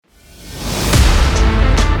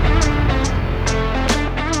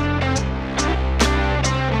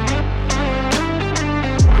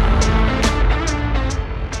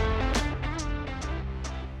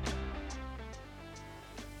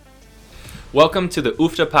Welcome to the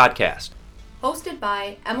UFTA podcast. Hosted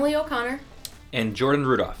by Emily O'Connor and Jordan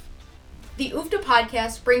Rudolph. The UFTA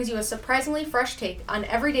podcast brings you a surprisingly fresh take on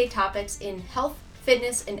everyday topics in health,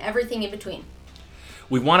 fitness, and everything in between.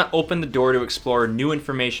 We want to open the door to explore new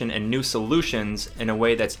information and new solutions in a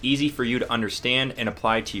way that's easy for you to understand and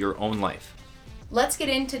apply to your own life. Let's get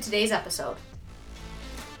into today's episode.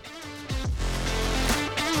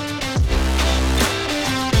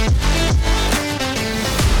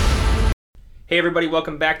 Hey everybody,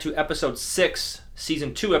 welcome back to episode 6,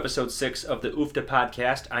 season 2, episode 6 of the UFTA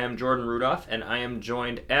podcast. I am Jordan Rudolph, and I am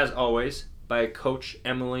joined, as always, by Coach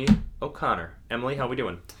Emily O'Connor. Emily, how are we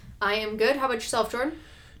doing? I am good. How about yourself, Jordan?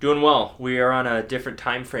 Doing well. We are on a different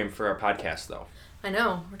time frame for our podcast, though. I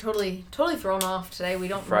know. We're totally thrown off today. We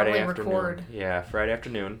don't Friday normally afternoon. record. Yeah, Friday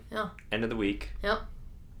afternoon. Yeah. End of the week. Yep.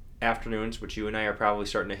 Afternoons, which you and I are probably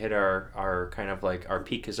starting to hit our kind of like our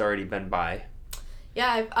peak has already been by.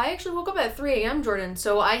 Yeah, I actually woke up at 3 a.m., Jordan.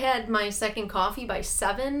 So I had my second coffee by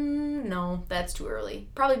 7. No, that's too early.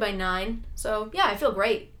 Probably by 9. So yeah, I feel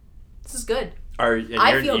great. This is good.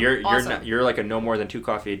 You're awesome. You're like a no more than 2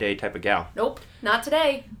 coffee a day type of gal. Nope, not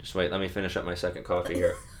today. Just wait, let me finish up my second coffee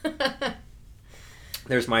here.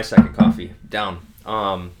 There's my second coffee. Down.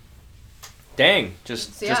 Dang,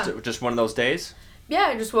 just one of those days. Yeah,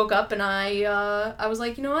 I just woke up and I was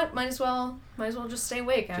like, you know what, might as well just stay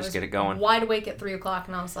awake. I was get it going. Wide awake at 3 o'clock,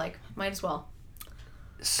 and I was like, might as well.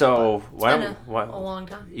 So why a long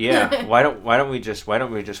time? Yeah, why don't we just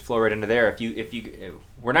flow right into there? If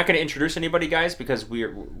we're not going to introduce anybody, guys, because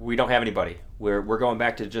we don't have anybody. We're going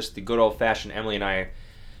back to just the good old fashioned Emily and I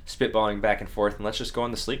spitballing back and forth, and let's just go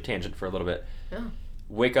on the sleep tangent for a little bit. Yeah.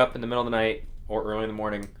 Wake up in the middle of the night or early in the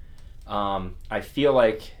morning. I feel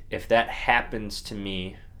like if that happens to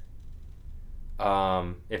me,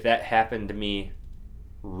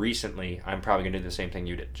 recently, I'm probably going to do the same thing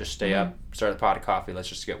you did. Just stay up, start the pot of coffee, let's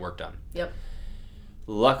just get work done. Yep.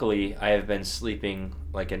 Luckily, I have been sleeping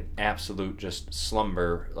like an absolute just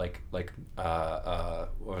slumber, what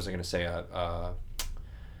was I going to say?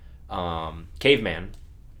 Caveman,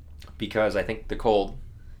 because I think the cold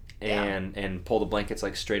and pull the blankets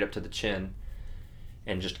like straight up to the chin.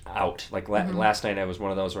 And just out. Like last night I was one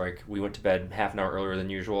of those where we went to bed half an hour earlier than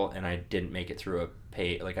usual, and I didn't make it through a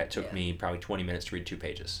page. Like it took me probably 20 minutes to read 2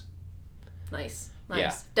 pages. Nice.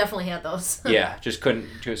 Yeah. Definitely had those. Yeah, just couldn't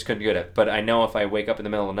get it. But I know if I wake up in the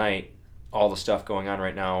middle of the night, all the stuff going on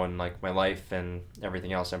right now and like my life and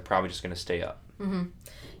everything else, I'm probably just going to stay up. Mm-hmm.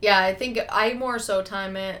 Yeah, I think I more so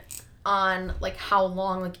time it on like how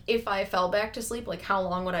long, like if I fell back to sleep, like how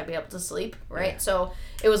long would I be able to sleep, right? Yeah. So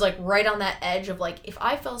it was like right on that edge of like if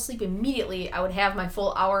I fell asleep immediately, I would have my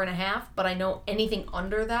full hour and a half, but I know anything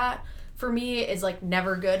under that for me is like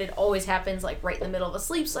never good. It always happens like right in the middle of a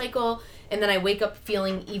sleep cycle, and then I wake up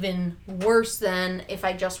feeling even worse than if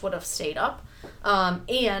I just would have stayed up.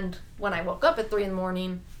 And when I woke up at 3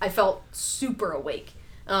 a.m, I felt super awake.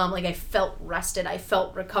 Like I felt rested, I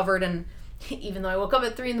felt recovered, and even though I woke up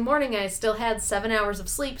at 3 a.m, I still had 7 hours of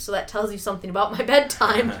sleep, so that tells you something about my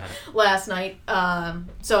bedtime last night.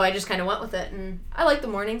 So I just kind of went with it, and I like the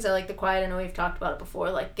mornings. I like the quiet. I know we've talked about it before.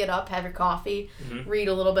 Like, get up, have your coffee, read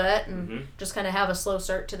a little bit, and just kind of have a slow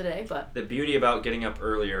start to the day. But the beauty about getting up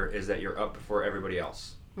earlier is that you're up before everybody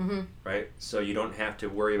else, right? So you don't have to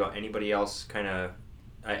worry about anybody else. Kind of,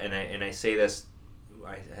 I say this,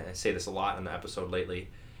 I say this a lot in the episode lately.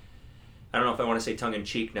 I don't know if I want to say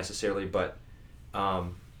tongue-in-cheek necessarily, but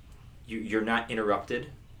you're not interrupted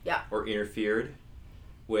or interfered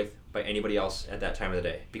with by anybody else at that time of the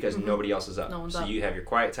day because nobody else is up. No one's so up. You have your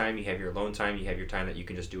quiet time, you have your alone time, you have your time that you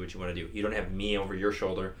can just do what you want to do. You don't have me over your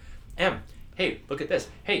shoulder. Em, hey, look at this.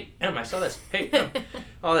 Hey, Em, I saw this. Hey, Em,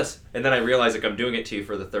 all this. And then I realize like I'm doing it to you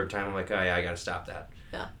for the third time. I'm like, oh yeah, I got to stop that.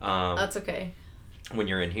 Yeah, that's okay. When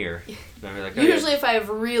you're in here, like, usually if I have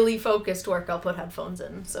really focused work, I'll put headphones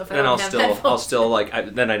in. So if I I'll still like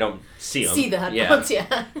then I don't see them. See the headphones,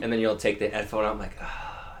 yeah. And then you'll take the headphone out. I'm like,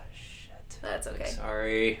 oh shit. That's okay.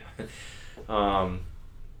 Sorry. But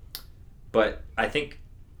I think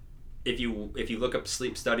if you look up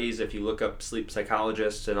sleep studies, if you look up sleep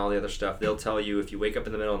psychologists and all the other stuff, they'll tell you if you wake up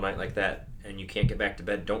in the middle of the night like that and you can't get back to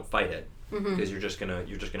bed, don't fight it because you're just gonna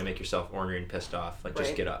make yourself ornery and pissed off. Like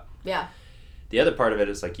just get up. Yeah. The other part of it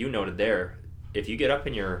is like you noted there, if you get up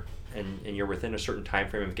and you're within a certain time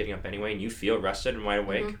frame of getting up anyway and you feel rested and wide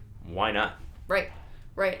awake, why not? Right.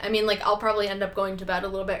 I mean, like I'll probably end up going to bed a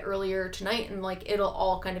little bit earlier tonight and like it'll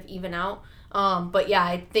all kind of even out. But yeah,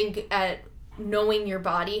 I think knowing your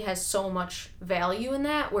body has so much value in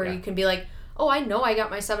that where you can be like, oh, I know I got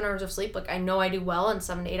my 7 hours of sleep. Like I know I do well in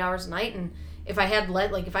 7 to 8 hours a night, and if I had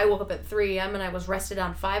if I woke up at 3 a.m. and I was rested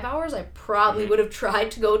on 5 hours, I probably would have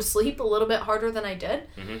tried to go to sleep a little bit harder than I did.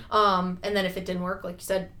 And then if it didn't work, like you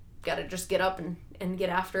said, gotta just get up and get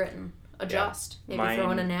after it and adjust. Maybe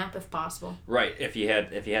throw in a nap if possible. Right, if you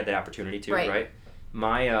had the opportunity to, right?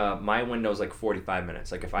 My window's like 45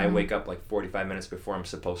 minutes. Like if I wake up like 45 minutes before I'm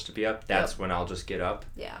supposed to be up, that's when I'll just get up.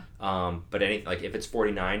 Yeah. But if it's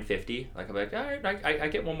 49, 50, like I'm like, all right, I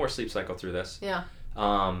get one more sleep cycle through this. Yeah.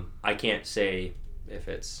 I can't say if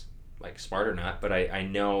it's like smart or not, but I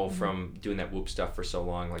know from doing that Whoop stuff for so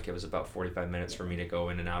long, like it was about 45 minutes for me to go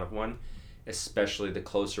in and out of one. Especially the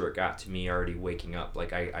closer it got to me already waking up,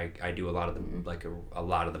 like I do a lot of the a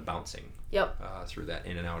lot of the bouncing. Through that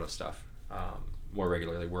in and out of stuff more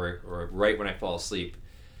regularly. Or right when I fall asleep,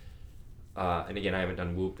 and again I haven't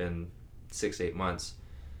done Whoop in 6-8 months.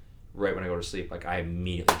 Right when I go to sleep, like I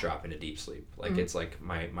immediately drop into deep sleep. Like it's like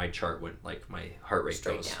my chart went, like my heart rate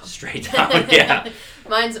goes straight down. Yeah.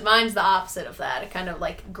 Mine's the opposite of that. It kind of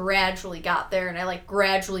like gradually got there, and I like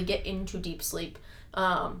gradually get into deep sleep.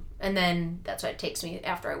 And then that's why it takes me,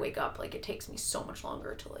 after I wake up, like it takes me so much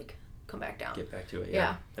longer to like come back down. Get back to it,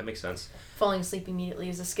 yeah. That makes sense. Falling asleep immediately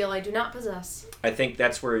is a skill I do not possess. I think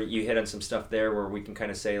that's where you hit on some stuff there where we can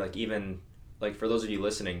kind of say, like, even, like, for those of you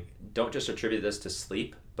listening, don't just attribute this to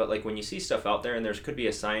sleep, but like when you see stuff out there and there could be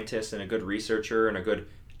a scientist and a good researcher and a good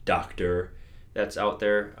doctor that's out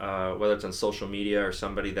there, whether it's on social media or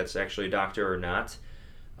somebody that's actually a doctor or not,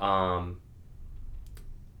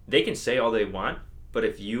 they can say all they want, but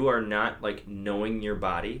if you are not like knowing your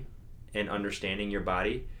body and understanding your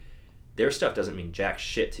body, their stuff doesn't mean jack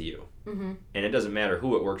shit to you. And it doesn't matter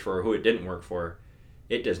who it worked for or who it didn't work for.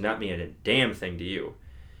 It does not mean a damn thing to you.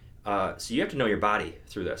 So you have to know your body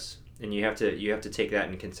through this, and you have to take that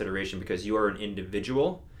in consideration, because you are an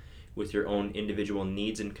individual with your own individual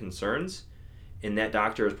needs and concerns, and that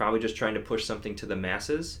doctor is probably just trying to push something to the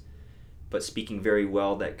masses, but speaking very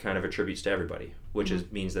well that kind of attributes to everybody, which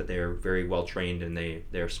means that they're very well trained and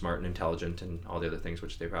they're smart and intelligent and all the other things,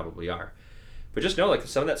 which they probably are. But just know, like,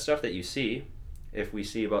 some of that stuff that you see, if we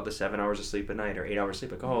see about the 7 hours of sleep a night or 8 hours of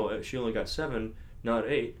sleep, like, oh, she only got 7, not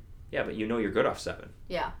 8. Yeah, but you know you're good off 7.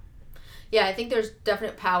 Yeah. Yeah, I think there's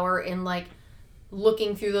definite power in, like,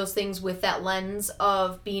 looking through those things with that lens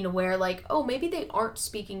of being aware, like, oh, maybe they aren't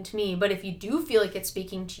speaking to me. But if you do feel like it's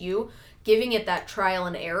speaking to you, giving it that trial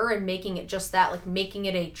and error and making it just that, like, making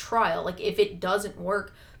it a trial. Like, if it doesn't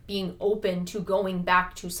work, being open to going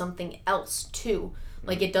back to something else, too.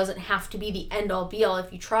 Like, it doesn't have to be the end-all, be-all.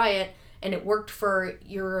 If you try it and it worked for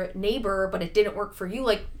your neighbor, but it didn't work for you,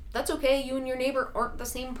 like, that's okay. You and your neighbor aren't the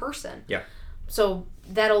same person. Yeah. So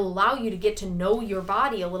that'll allow you to get to know your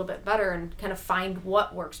body a little bit better and kind of find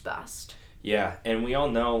what works best. Yeah, and we all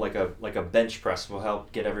know like a bench press will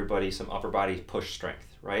help get everybody some upper body push strength,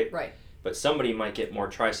 right? Right. But somebody might get more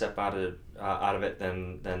tricep out of it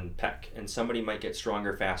than pec, and somebody might get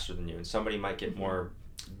stronger faster than you, and somebody might get more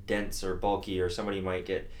dense or bulky, or somebody might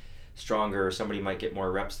get stronger, or somebody might get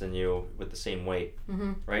more reps than you with the same weight,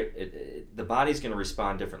 right? The body's going to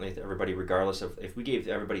respond differently to everybody, regardless of, if we gave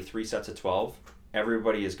everybody 3 sets of 12,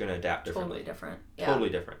 everybody is going to adapt differently. Totally different. Yeah. Totally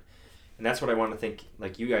different. And that's what I want to think,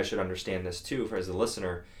 like, you guys should understand this too, as a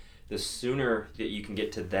listener. The sooner that you can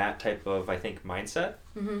get to that type of, I think, mindset,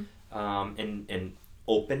 and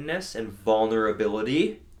openness and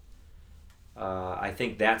vulnerability, I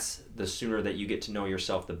think that's the sooner that you get to know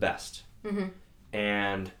yourself the best.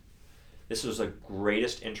 And this was the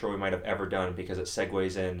greatest intro we might have ever done, because it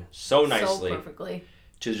segues in so nicely, so perfectly,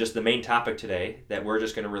 to just the main topic today, that we're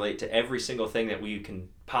just going to relate to every single thing that we can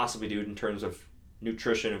possibly do in terms of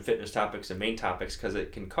nutrition and fitness topics and main topics, because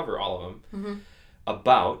it can cover all of them.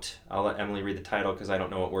 I'll let Emily read the title because I don't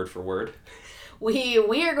know it word for word. We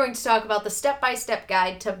are going to talk about the step-by-step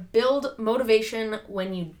guide to build motivation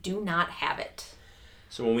when you do not have it.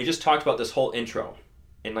 So when we just talked about this whole intro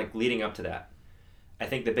and like leading up to that, I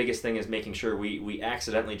think the biggest thing is making sure we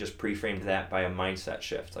accidentally just pre-framed that by a mindset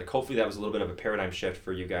shift. Like, hopefully that was a little bit of a paradigm shift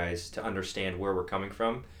for you guys to understand where we're coming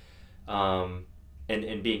from,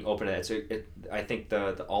 and being open to that. So I think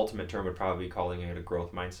the ultimate term would probably be calling it a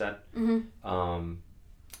growth mindset.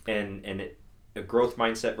 A growth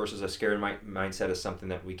mindset versus a scared mindset is something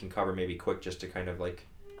that we can cover maybe quick, just to kind of like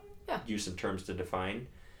use some terms to define.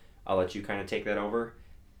 I'll let you kind of take that over,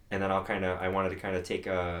 and then I wanted to kind of take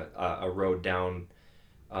a road down.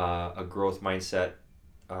 A growth mindset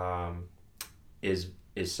is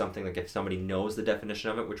something like, if somebody knows the definition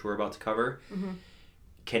of it, which we're about to cover,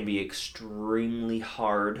 can be extremely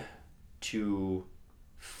hard to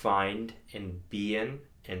find and be in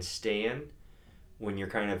and stay in when you're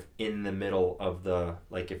kind of in the middle of the,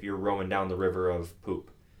 like, if you're rowing down the river of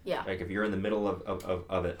poop. Yeah. Like if you're in the middle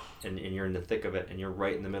of it and you're in the thick of it and you're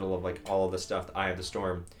right in the middle of like all of the stuff, the eye of the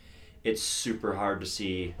storm, it's super hard to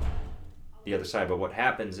see the other side. But what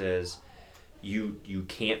happens is you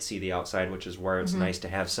can't see the outside, which is where it's nice to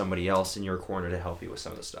have somebody else in your corner to help you with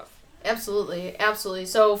some of the stuff. Absolutely.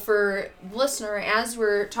 So for listener, as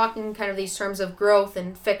we're talking kind of these terms of growth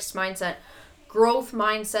and fixed mindset, growth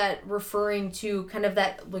mindset referring to kind of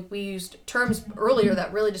that, like we used terms earlier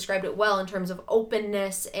that really described it well in terms of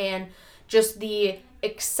openness and just the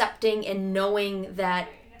accepting and knowing that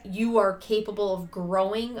you are capable of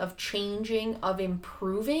growing, of changing, of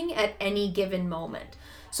improving at any given moment.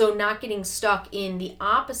 So not getting stuck in the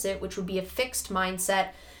opposite, which would be a fixed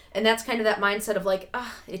mindset. And that's kind of that mindset of like,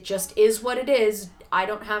 it just is what it is. I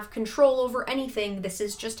don't have control over anything. This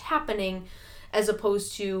is just happening. As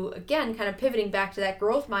opposed to, again, kind of pivoting back to that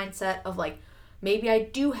growth mindset of like, maybe I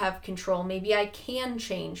do have control. Maybe I can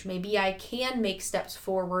change. Maybe I can make steps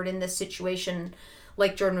forward in this situation.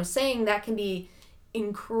 Like Jordan was saying, that can be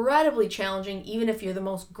incredibly challenging, even if you're the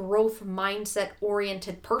most growth mindset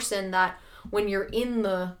oriented person, that when you're in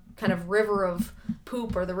the kind of river of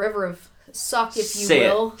poop or the river of suck, if you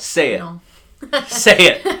will. Say it. Say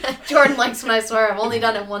it. Jordan likes when I swear. I've only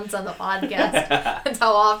done it once on the podcast. That's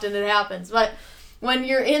how often it happens. But when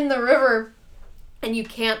you're in the river and you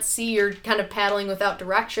can't see, you're kind of paddling without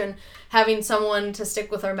direction, having someone, to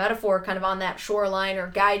stick with our metaphor, kind of on that shoreline or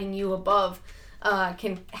guiding you above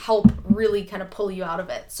can help really kind of pull you out of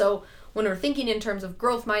it. So when we're thinking in terms of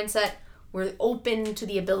growth mindset, we're open to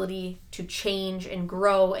the ability to change and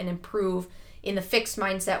grow and improve. In the fixed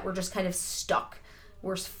mindset, we're just kind of stuck.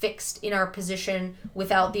 We're fixed in our position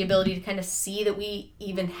without the ability to kind of see that we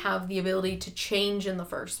even have the ability to change in the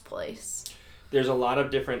first place. There's a lot of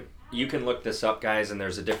different, you can look this up, guys, and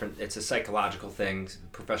it's a psychological thing,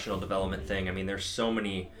 professional development thing. I mean, there's so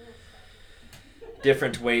many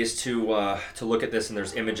different ways to look at this, and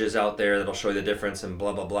there's images out there that'll show you the difference and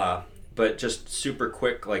blah, blah, blah. But just super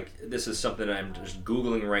quick, like this is something I'm just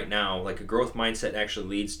Googling right now. Like a growth mindset actually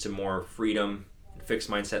leads to more freedom. Fixed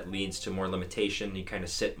mindset leads to more limitation. You kind of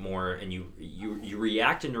sit more and you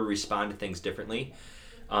react and you respond to things differently.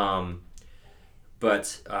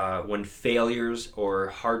 But when failures or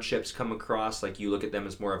hardships come across, like you look at them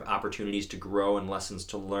as more of opportunities to grow and lessons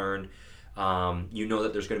to learn. You know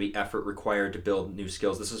that there's going to be effort required to build new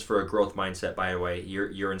skills. This is for a growth mindset, by the way.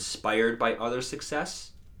 You're inspired by other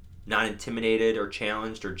success, not intimidated or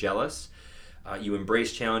challenged or jealous. You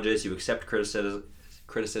embrace challenges. You accept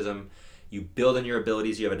criticism. You build on your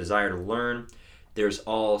abilities. You have a desire to learn. There's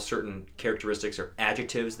all certain characteristics or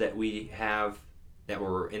adjectives that we have that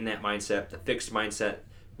were in that mindset. The fixed mindset,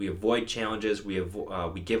 we avoid challenges. We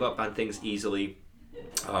give up on things easily.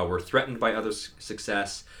 We're threatened by others'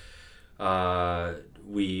 success.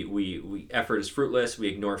 We effort is fruitless. We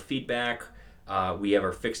ignore feedback. We have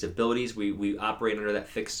our fixed abilities. We operate under that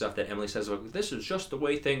fixed stuff that Emily says, well, this is just the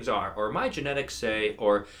way things are, or my genetics say,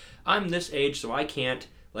 or I'm this age so I can't.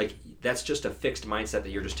 Like, that's just a fixed mindset that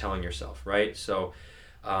you're just telling yourself, right? So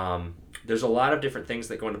there's a lot of different things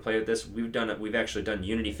that go into play with this. We've actually done,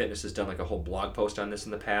 Unity Fitness has done like a whole blog post on this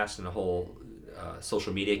in the past and a whole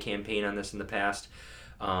social media campaign on this in the past,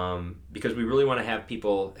 because we really want to have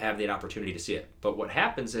people have the opportunity to see it. But what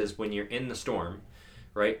happens is when you're in the storm,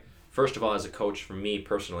 right? First of all, as a coach, for me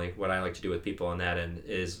personally, what I like to do with people on that end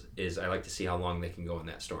is I like to see how long they can go in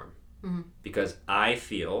that storm. Mm-hmm. Because I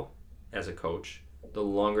feel, as a coach, the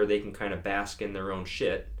longer they can kind of bask in their own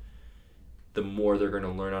shit, the more they're going to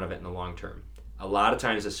learn out of it in the long term. A lot of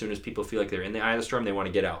times, as soon as people feel like they're in the eye of the storm, they want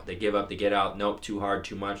to get out. They give up, they get out. Nope, too hard,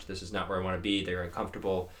 too much. This is not where I want to be. They're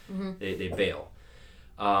uncomfortable. Mm-hmm. They bail.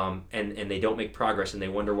 And they don't make progress, and they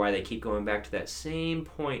wonder why they keep going back to that same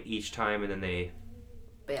point each time, and then they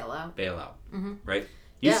bail out. Mm-hmm. Right?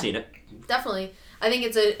 You've seen it. Definitely. I think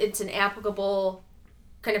it's an applicable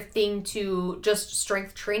kind of thing to just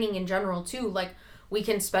strength training in general, too. Like, we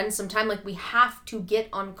can spend some time, like, we have to get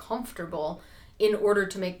uncomfortable in order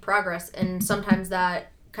to make progress. And sometimes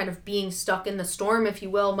that kind of being stuck in the storm, if you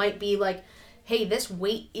will, might be like, hey, this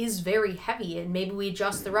weight is very heavy, and maybe we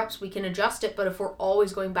adjust the reps, we can adjust it. But if we're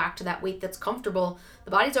always going back to that weight that's comfortable,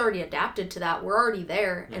 the body's already adapted to that. We're already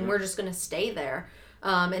there, and we're just going to stay there.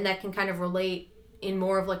 And that can kind of relate in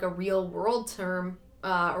more of like a real world term,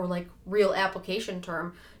 or like real application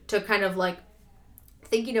term, to kind of like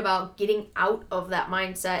thinking about getting out of that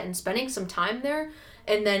mindset and spending some time there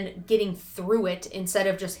and then getting through it instead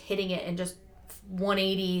of just hitting it and just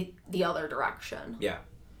 180 the other direction. Yeah.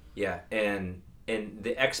 And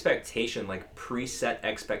the expectation, like preset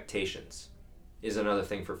expectations, is another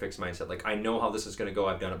thing for fixed mindset. Like, I know how this is going to go.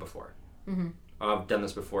 I've done it before. Mm-hmm. I've done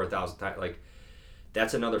this before 1,000 times. Like,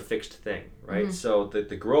 that's another fixed thing, right? Mm-hmm. So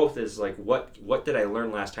the growth is like, what did I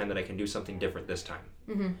learn last time that I can do something different this time?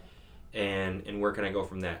 Mm-hmm. And where can I go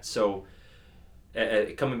from that? So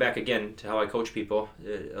coming back again to how I coach people,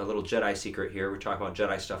 a little Jedi secret here. We're talking about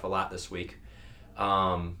Jedi stuff a lot this week.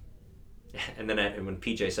 And then when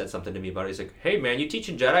PJ said something to me about it, he's like, "Hey man, you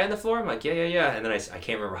teaching Jedi on the floor?" I'm like, yeah. And then I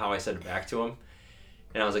can't remember how I said it back to him.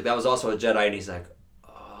 And I was like, that was also a Jedi. And he's like,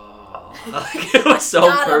 oh. It was so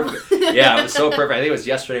perfect. Yeah, it was so perfect. I think it was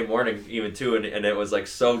yesterday morning even too. And it was like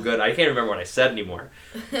so good. I can't remember what I said anymore.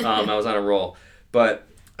 I was on a roll. But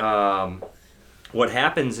what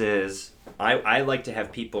happens is I like to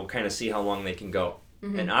have people kind of see how long they can go.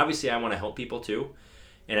 Mm-hmm. And obviously I want to help people too.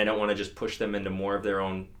 And I don't want to just push them into more of their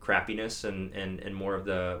own crappiness and more of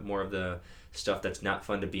the stuff that's not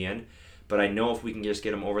fun to be in. But I know if we can just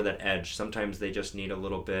get them over that edge, sometimes they just need a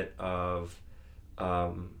little bit of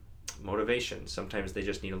motivation. Sometimes they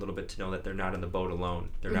just need a little bit to know that they're not in the boat alone.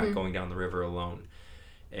 They're not going down the river alone,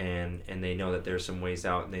 and they know that there's some ways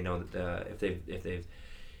out. And they know that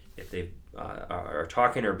if they are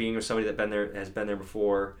talking or being with somebody that has been there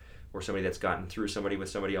before, or somebody that's gotten through somebody with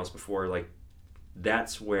somebody else before, like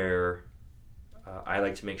that's where I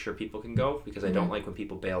like to make sure people can go, because I don't like when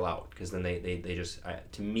people bail out, because then they just,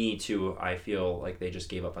 to me too, I feel like they just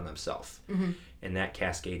gave up on themselves. Mm-hmm. And that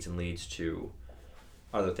cascades and leads to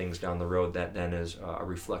other things down the road that then is a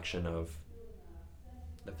reflection of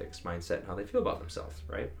the fixed mindset and how they feel about themselves,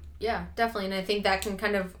 right? Yeah, definitely. And I think that can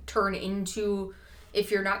kind of turn into,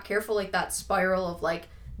 if you're not careful, like that spiral of like,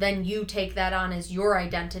 then you take that on as your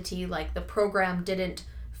identity, like the program didn't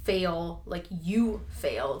fail, like you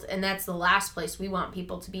failed. And that's the last place we want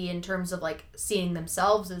people to be in terms of like seeing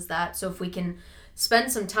themselves as that. So if we can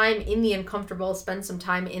spend some time in the uncomfortable, spend some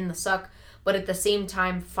time in the suck, but at the same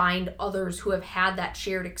time find others who have had that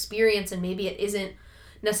shared experience, and maybe it isn't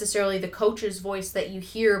necessarily the coach's voice that you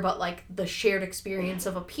hear, but like the shared experience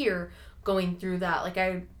of a peer going through that. Like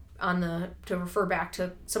to refer back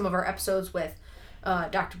to some of our episodes with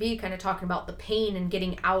Dr. B, kind of talking about the pain and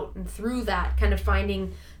getting out and through that, kind of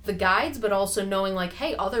finding the guides, but also knowing like,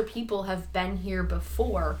 hey, other people have been here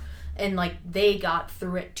before and like they got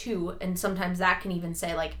through it too. And sometimes that can even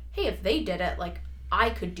say like, hey, if they did it, like I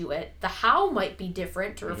could do it. The how might be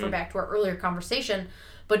different, to refer back to our earlier conversation,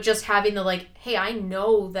 but just having the like, hey, I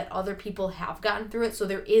know that other people have gotten through it, so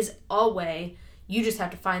there is a way. You just have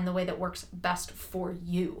to find the way that works best for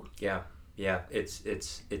you. Yeah. It's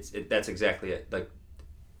that's exactly it. Like,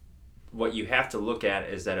 what you have to look at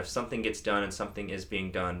is that if something gets done and something is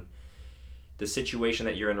being done, the situation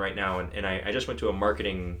that you're in right now, and I just went to a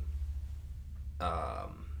marketing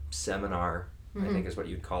seminar, I think is what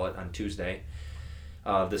you'd call it, on Tuesday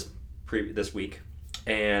this week.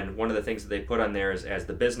 And one of the things that they put on there is, as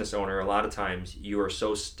the business owner, a lot of times you are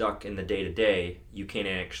so stuck in the day-to-day, you can't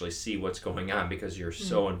actually see what's going on because you're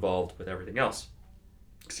so involved with everything else.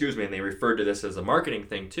 Excuse me. And they referred to this as a marketing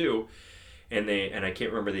thing too. And I can't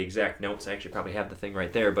remember the exact notes. I actually probably have the thing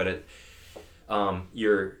right there, but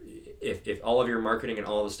if all of your marketing and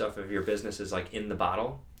all the stuff of your business is like in the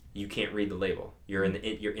bottle, you can't read the label. You're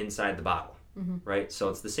inside the bottle, right? So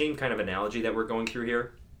it's the same kind of analogy that we're going through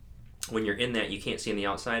here. When you're in that, you can't see on the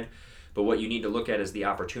outside, but what you need to look at is the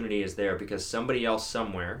opportunity is there, because somebody else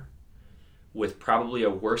somewhere with probably a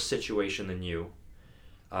worse situation than you,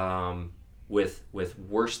 with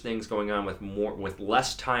worse things going on, with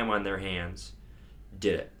less time on their hands,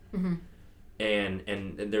 did it.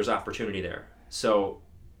 And there's opportunity there. So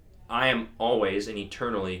I am always and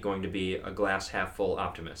eternally going to be a glass half full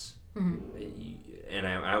optimist. And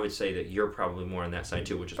I would say that you're probably more on that side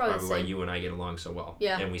too, which is probably why you and I get along so well.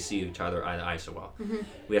 Yeah. And we see each other eye to eye so well.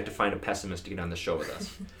 We have to find a pessimist to get on the show with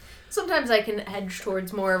us. Sometimes I can hedge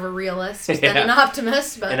towards more of a realist than an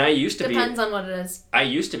optimist, but depends on what it is. I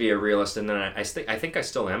used to be a realist, and then I think I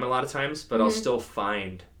still am a lot of times, but I'll still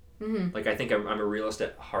find, like, I think I'm a realist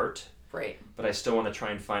at heart. Right. But I still want to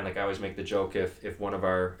try and find, like, I always make the joke, if one of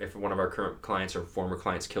our current clients or former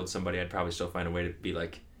clients killed somebody, I'd probably still find a way to be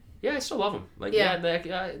like, yeah, I still love them. Like,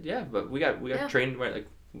 but we got trained right, like,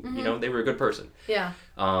 you know, they were a good person. Yeah.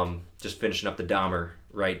 Just finishing up the Dahmer,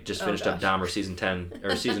 right? Just finished up Dahmer season 10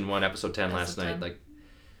 or season 1 episode 10 last night. Like,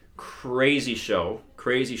 crazy show.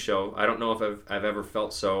 I don't know if I've ever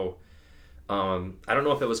felt so. I don't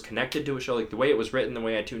know if it was connected to a show, like the way it was written, the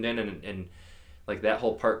way I tuned in, and like that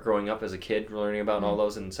whole part growing up as a kid, learning about all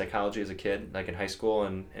those in psychology as a kid, like in high school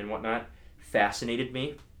and whatnot, fascinated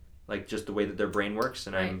me. Like, just the way that their brain works,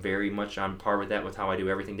 and I'm very much on par with that with how I do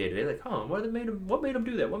everything day to day. Like, what made him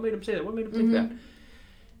do that? What made him say that? What made him think that?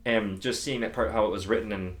 And just seeing that part, how it was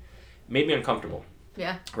written, and made me uncomfortable.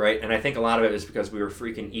 Yeah. Right? And I think a lot of it is because we were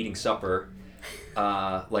freaking eating supper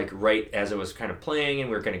like right as it was kind of playing and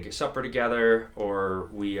we were going to get supper together, or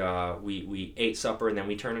we ate supper and then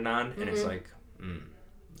we turn it on and it's like,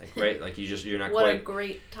 like right, like you're not what quite. What a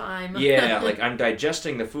great time. Yeah, like I'm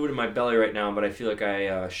digesting the food in my belly right now, but I feel like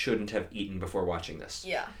I shouldn't have eaten before watching this.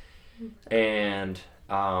 Yeah. And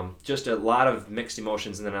just a lot of mixed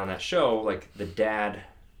emotions, and then on that show, like the dad,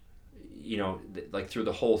 you know, like through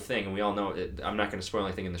the whole thing, and we all know it, I'm not going to spoil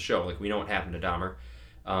anything in the show. Like we know what happened to Dahmer,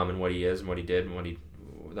 and what he is and what he did and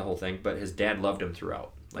the whole thing. But his dad loved him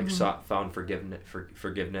throughout. Like found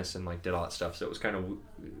forgiveness and like did all that stuff. So it was kind of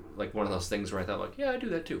like one of those things where I thought like, yeah, I do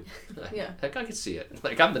that too. Yeah. Like I could see it.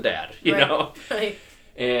 Like I'm the dad, you know. Right.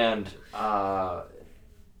 And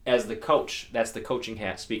as the coach, that's the coaching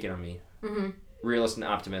hat speaking on me. Realist and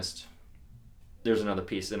optimist. There's another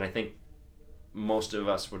piece, and I think most of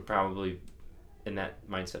us would probably, in that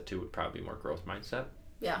mindset too, would probably be more growth mindset.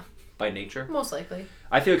 Yeah. By nature. Most likely.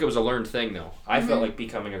 I feel like it was a learned thing though. I felt like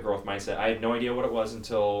becoming a growth mindset. I had no idea what it was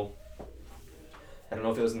until, I don't know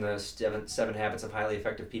if it was in the Seven Habits of Highly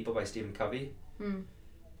Effective People by Stephen Covey.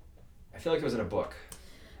 I feel like it was in a book.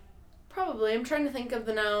 Probably. I'm trying to think of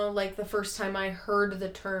the first time I heard the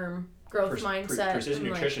term growth mindset. Precision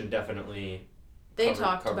nutrition definitely. They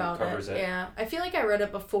talked about covers it. Yeah. I feel like I read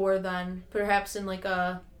it before then, perhaps in like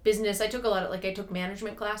a business. I took I took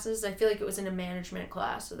management classes. I feel like it was in a management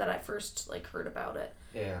class that I first like heard about it.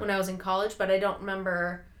 Yeah. When I was in college, but I don't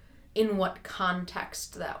remember in what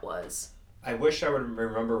context that was. I wish I would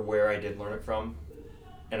remember where I did learn it from.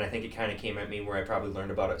 And I think it kind of came at me where I probably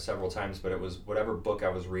learned about it several times, but it was whatever book I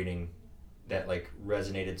was reading that like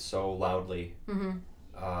resonated so loudly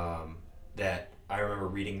that I remember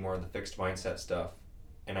reading more of the fixed mindset stuff,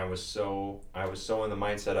 and I was so in the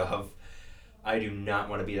mindset of I do not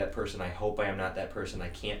want to be that person. I hope I am not that person. I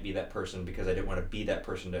can't be that person because I didn't want to be that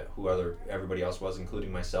person to everybody else was,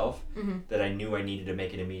 including myself. That I knew I needed to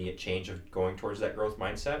make an immediate change of going towards that growth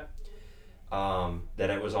mindset. That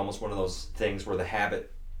it was almost one of those things where the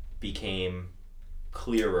habit became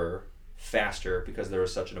clearer, faster because there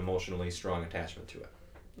was such an emotionally strong attachment to it.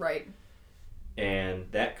 Right. And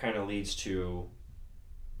that kind of leads to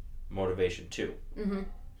motivation too.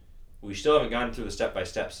 We still haven't gone through the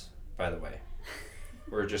step-by-steps, by the way.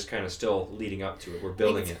 We're just kind of still leading up to it. We're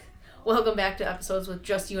building it. Welcome back to episodes with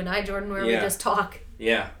just you and I, Jordan, where we just talk.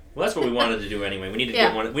 Yeah. Well, that's what we wanted to do anyway. We needed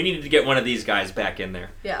to get one of these guys back in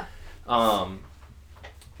there. Yeah.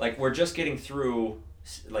 Like we're just getting through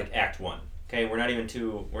like Act 1. Okay, we're not even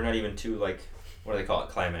to like, what do they call it,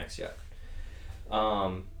 climax yet.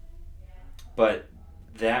 But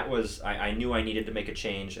that was, I knew I needed to make a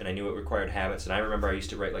change, and I knew it required habits. And I remember I used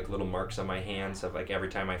to write like little marks on my hands of like every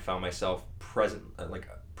time I found myself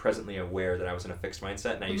presently aware that I was in a fixed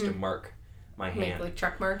mindset, and I used to mark my hand. Make like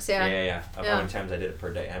check marks, yeah. Yeah. Of how many times I did it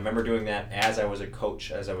per day. I remember doing that as I was a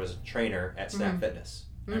coach, as I was a trainer at Snap Fitness.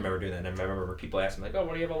 I remember doing that, and I remember people asking me like, "Oh,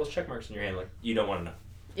 why do you have all those check marks in your hand?" Like, you don't want to know.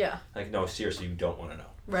 Yeah. Like, no, seriously, you don't want to know.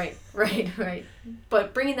 Right.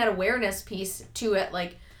 But bringing that awareness piece to it,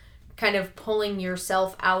 like, kind of pulling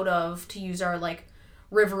yourself out of, to use our, like,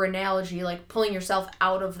 river analogy, like, pulling yourself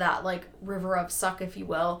out of that, like, river of suck, if you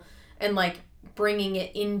will, and, like, bringing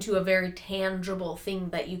it into a very tangible thing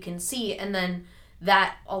that you can see, and then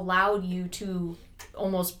that allowed you to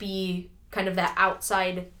almost be kind of that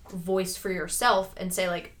outside voice for yourself and say,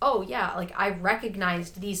 like, oh, yeah, like, I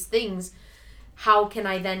recognized these things. How can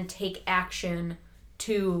I then take action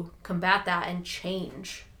to combat that and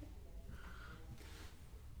change?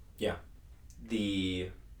 Yeah. The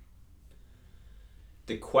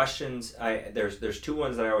questions, there's two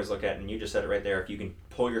ones that I always look at, and you just said it right there. If you can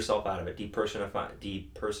pull yourself out of it,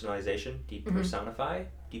 depersonalization,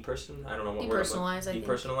 I don't know what word.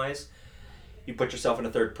 Depersonalize. You put yourself in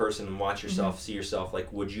a third person and watch yourself, see yourself.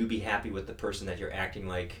 Like, would you be happy with the person that you're acting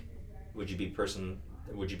like? Would you be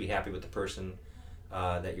happy with the person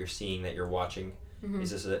that you're seeing, that you're watching?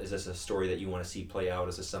 Is this a story that you want to see play out?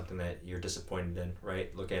 Is this something that you're disappointed in?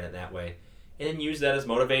 Right? Look at it that way, and then use that as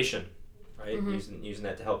motivation. Right? Using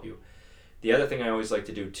that to help you. The other thing I always like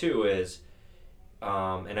to do too is,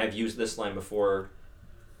 and I've used this line before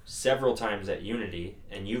several times at Unity,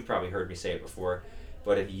 and you've probably heard me say it before,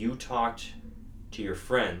 but if you talked to your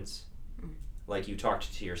friends like you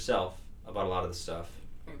talked to yourself about a lot of the stuff,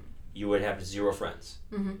 you would have zero friends.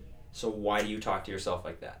 So why do you talk to yourself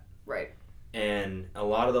like that? Right. And a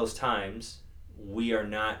lot of those times, we are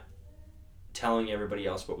not telling everybody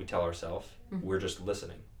else what we tell ourselves. We're just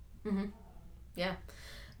listening. Yeah.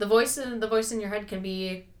 The voice in your head can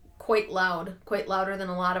be quite loud, quite louder than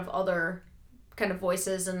a lot of other kind of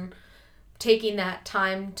voices, and taking that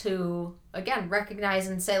time to, again, recognize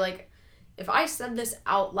and say, like, if I said this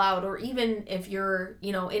out loud, or even if you're,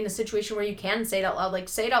 you know, in a situation where you can say it out loud, like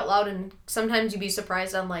say it out loud, and sometimes you'd be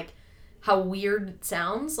surprised on like how weird it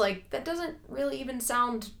sounds. Like that doesn't really even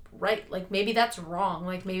sound right. Like maybe that's wrong.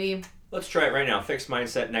 Like maybe. Let's try it right now. Fixed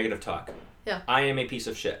mindset, negative talk. Yeah. I am a piece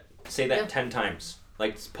of shit. Say that 10 times.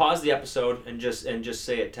 Like pause the episode and just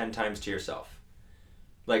say it 10 times to yourself.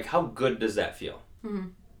 Like how good does that feel? Mm-hmm.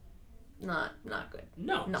 Not good.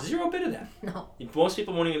 No, zero bit of that. No. Most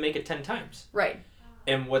people won't even make it 10 times. Right.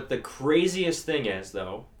 And what the craziest thing is,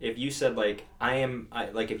 though, if you said, like,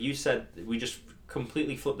 if you said, we just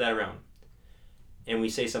completely flip that around, and we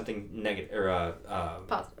say something negative, or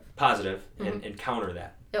positive mm-hmm. and counter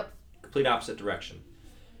that. Yep. Complete opposite direction.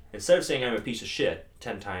 Instead of saying I'm a piece of shit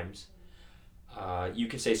 10 times, you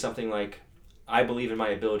can say something like, I believe in my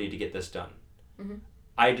ability to get this done. Mm-hmm.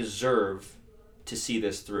 I deserve to see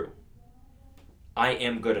this through. I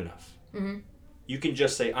am good enough. Mm-hmm. You can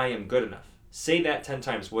just say, I am good enough. Say that 10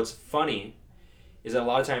 times. What's funny is that a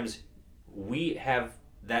lot of times we have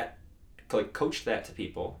that, like, coached that to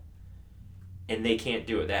people, and they can't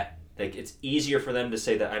do it. That, like, it's easier for them to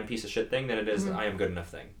say that I'm a piece of shit thing than it is mm-hmm. that I am good enough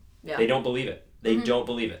thing. Yeah. They don't believe it. They mm-hmm. don't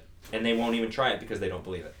believe it. And they won't even try it because they don't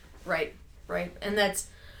believe it. Right. And that's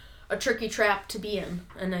a tricky trap to be in.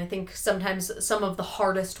 And I think sometimes some of the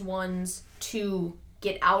hardest ones to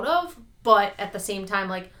get out of, but at the same time,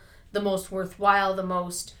 like, the most worthwhile, the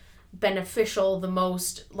most beneficial, the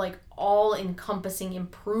most, like, all-encompassing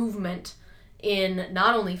improvement in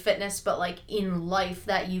not only fitness, but, like, in life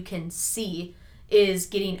that you can see is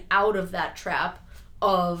getting out of that trap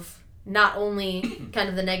of not only kind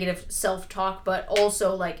of the negative self-talk, but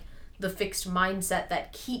also, like, the fixed mindset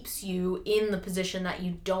that keeps you in the position that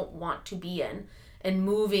you don't want to be in, and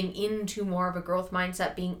moving into more of a growth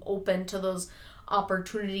mindset, being open to those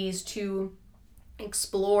opportunities to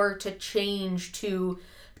explore, to change, to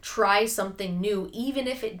try something new. Even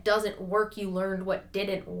if it doesn't work, you learned what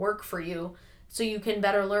didn't work for you, so you can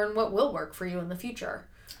better learn what will work for you in the future.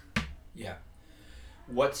 Yeah.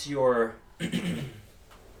 What's your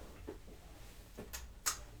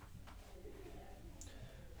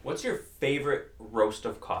What's your favorite roast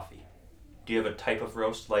of coffee? Do you have a type of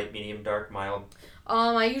roast? Light, medium, dark, mild?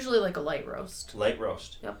 I usually like a light roast. Light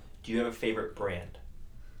roast. Yep. Do you have a favorite brand?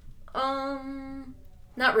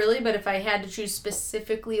 Not really, but if I had to choose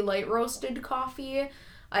specifically light roasted coffee,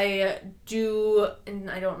 I do, and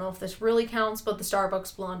I don't know if this really counts, but the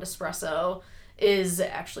Starbucks Blonde Espresso is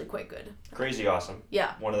actually quite good. Crazy awesome.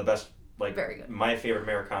 Yeah. One of the best, like, very good. My favorite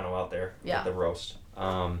Americano out there. Yeah. The roast.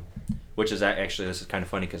 Which is actually, this is kind of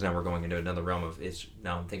funny because now we're going into another realm of,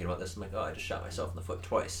 now I'm thinking about this, I'm like, oh, I just shot myself in the foot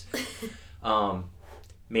twice.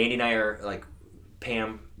 Mandy and I are, like,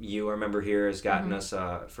 Pam, you, I remember here, has gotten mm-hmm.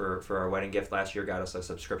 us, for our wedding gift last year, got us a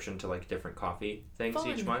subscription to, like, different coffee things Fun.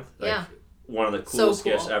 each month. Like, yeah. One of the coolest so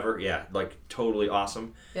cool. gifts ever. Yeah, like, totally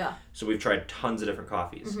awesome. Yeah. So we've tried tons of different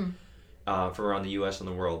coffees mm-hmm. From around the U.S. and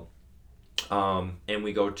the world. And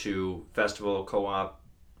we go to Festival, Co-op,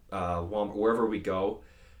 Walmart, wherever we go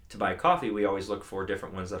to buy coffee, we always look for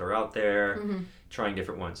different ones that are out there, mm-hmm. trying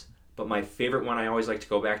different ones. But my favorite one I always like to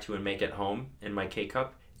go back to and make at home in my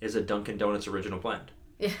K-Cup is a Dunkin' Donuts Original Blend.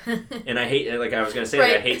 Yeah. And I hate, like I was going to say, right.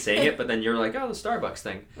 that I hate saying it, but then you're like, oh, the Starbucks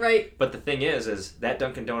thing. Right. But the thing is that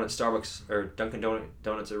Dunkin' Donuts Starbucks, or Dunkin'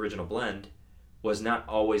 Donuts Original Blend was not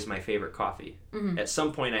always my favorite coffee. Mm-hmm. At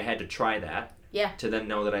some point I had to try that. Yeah. To then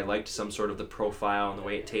know that I liked some sort of the profile and the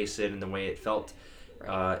way it tasted and the way it felt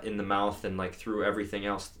in the mouth and, like, through everything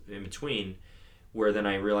else in between, where then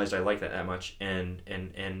I realized I liked that much. And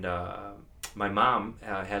my mom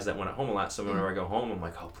has that one at home a lot, so whenever I go home, I'm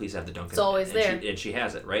like, oh, please have the Dunkin'. It's always there. And she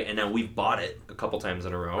has it, right? And now we've bought it a couple times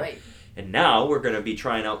in a row. Right. And now we're going to be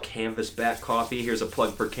trying out Canvasback Coffee. Here's a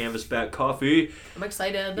plug for Canvasback Coffee. I'm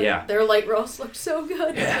excited. Yeah. Their light roast looked so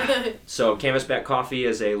good. Yeah. So Canvasback Coffee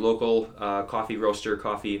is a local coffee roaster,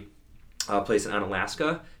 coffee place in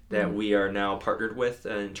Alaska that we are now partnered with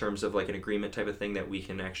in terms of, like, an agreement type of thing that we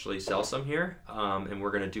can actually sell some here. And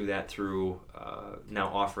we're going to do that through now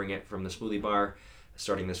offering it from the smoothie bar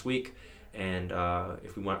starting this week. And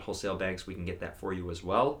if we want wholesale bags, we can get that for you as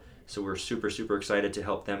well. So we're super, super excited to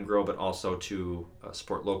help them grow, but also to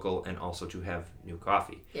support local and also to have new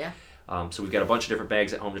coffee. Yeah. So we've got a bunch of different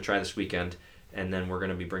bags at home to try this weekend. And then we're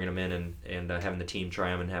going to be bringing them in and having the team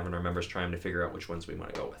try them and having our members try them to figure out which ones we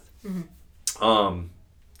want to go with. Mm-hmm.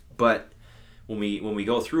 But when we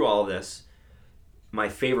go through all of this, my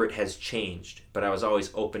favorite has changed, but I was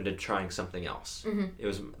always open to trying something else. Mm-hmm. It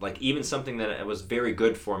was like even something that was very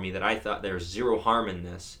good for me that I thought there's zero harm in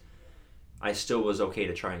this, I still was okay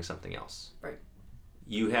to trying something else. Right.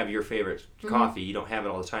 You have your favorite coffee. You don't have it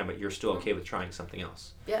all the time, but you're still okay with trying something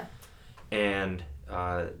else. Yeah. And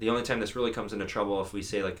the only time this really comes into trouble if we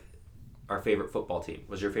say like our favorite football team.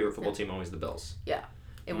 Was your favorite football team always the Bills? Yeah.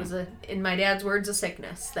 It was in my dad's words, a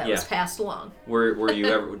sickness that was passed along. Were you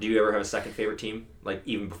ever? Do you ever have a second favorite team? Like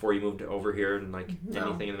even before you moved over here and like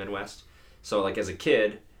anything in the Midwest? So like as a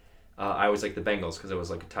kid, I was like the Bengals because it was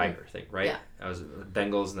like a tiger thing, right? Yeah. I was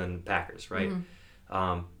Bengals and then Packers, right?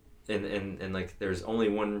 And like there's only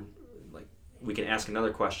one. Like we can ask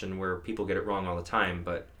another question where people get it wrong all the time,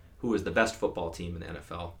 but who is the best football team in the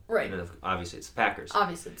NFL? Right. And obviously it's the Packers.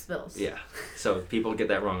 Obviously it's Bills. Yeah. So people get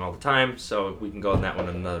that wrong all the time, so we can go on that one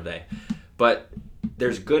another day. But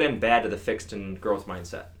there's good and bad to the fixed and growth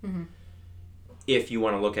mindset. If you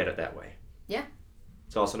want to look at it that way. Yeah.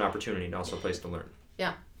 It's also an opportunity and also a place to learn.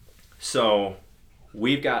 Yeah. So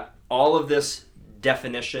we've got all of this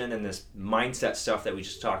definition and this mindset stuff that we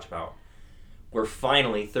just talked about. We're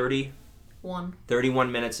finally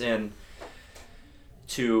 31 minutes in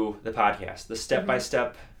to the podcast. The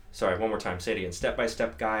step-by-step, sorry, one more time, say it again.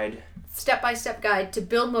 Step-by-step guide. Step-by-step guide to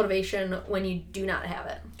build motivation when you do not have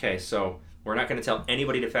it. Okay, so we're not going to tell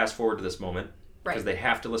anybody to fast forward to this moment because they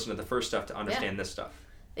have to listen to the first stuff to understand this stuff.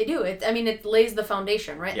 They do. It lays the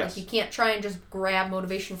foundation, right? Yes. Like you can't try and just grab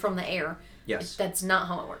motivation from the air. Yes. That's not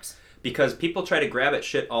how it works. Because people try to grab at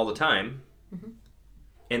shit all the time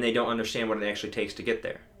and they don't understand what it actually takes to get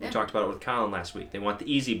there. We talked about it with Colin last week. They want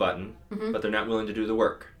the easy button, but they're not willing to do the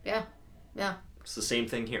work. Yeah. Yeah. It's the same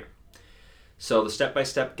thing here. So the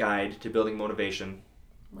step-by-step guide to building motivation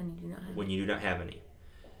when you do not have any.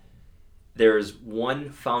 There is one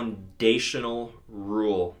foundational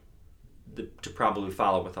rule to probably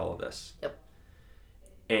follow with all of this. Yep.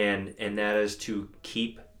 And that is to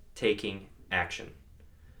keep taking action.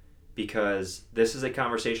 Because this is a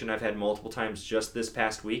conversation I've had multiple times just this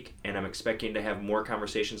past week, and I'm expecting to have more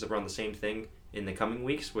conversations around the same thing in the coming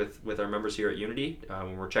weeks with our members here at Unity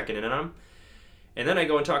when we're checking in on them. And then I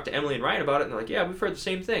go and talk to Emily and Ryan about it, and they're like, yeah, we've heard the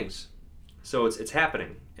same things. So it's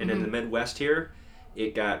happening. And in the Midwest here,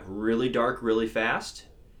 it got really dark really fast,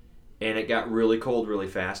 and it got really cold really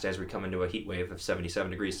fast as we come into a heat wave of 77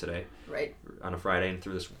 degrees today. Right. On a Friday and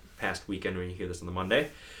through this past weekend when you hear this on the Monday.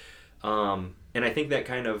 And I think that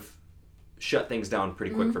kind of shut things down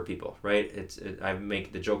pretty quick for people, right? I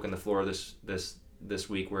make the joke on the floor this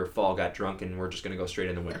week where fall got drunk and we're just going to go straight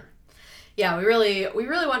into winter. Yeah, we really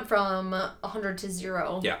went from 100 to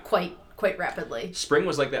 0 quite rapidly. Spring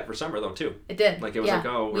was like that for summer though too. It did. Like it was like,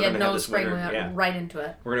 oh, we're going to have this winter. We had no spring, we went right into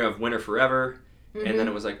it. We're going to have winter forever. And then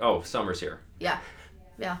it was like, oh, summer's here. Yeah.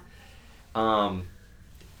 Yeah.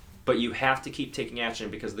 But you have to keep taking action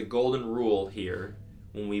because the golden rule here,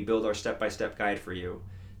 when we build our step-by-step guide for you,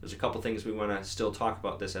 there's a couple things we want to still talk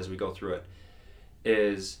about this as we go through it,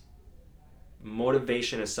 is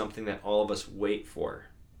motivation is something that all of us wait for.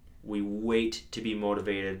 We wait to be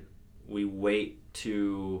motivated. We wait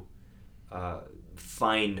to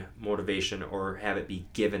find motivation or have it be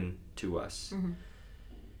given to us.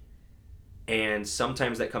 And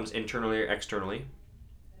sometimes that comes internally or externally.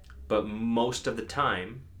 But most of the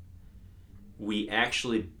time, we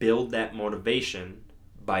actually build that motivation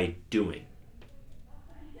by doing.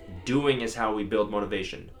 Doing is how we build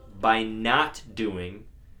motivation. By not doing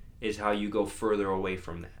is how you go further away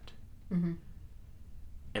from that.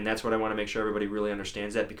 And that's what I want to make sure everybody really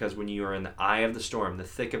understands, that because when you are in the eye of the storm, the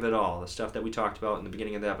thick of it all, the stuff that we talked about in the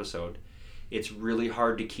beginning of the episode, it's really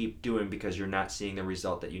hard to keep doing because you're not seeing the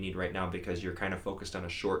result that you need right now because you're kind of focused on a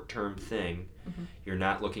short-term thing. You're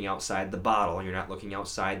not looking outside the bottle. You're not looking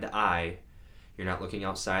outside the eye. You're not looking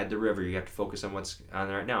outside the river. You have to focus on what's on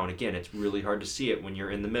right now. And again, it's really hard to see it when you're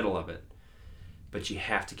in the middle of it. But you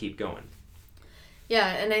have to keep going. Yeah,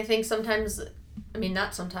 and I think sometimes,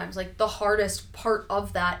 not sometimes, like the hardest part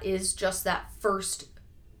of that is just that first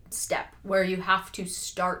step where you have to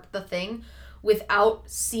start the thing without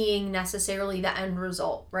seeing necessarily the end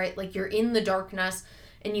result, right? Like you're in the darkness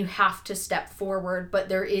and you have to step forward, but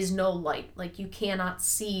there is no light. Like you cannot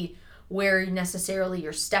see where necessarily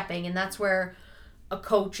you're stepping. And that's where a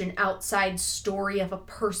coach, an outside story of a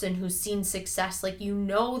person who's seen success, like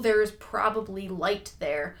there's probably light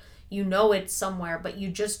there. It's somewhere, but you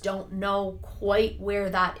just don't know quite where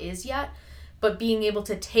that is yet. But being able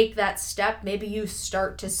to take that step, maybe you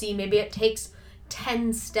start to see, maybe it takes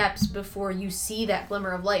 10 steps before you see that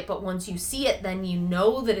glimmer of light, but once you see it, then you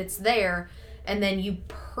know that it's there, and then you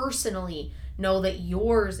personally know that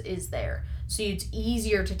yours is there. So it's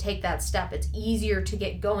easier to take that step. It's easier to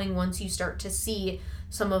get going once you start to see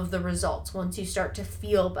some of the results, once you start to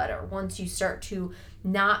feel better, once you start to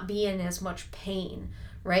not be in as much pain,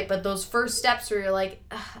 right? But those first steps where you're like,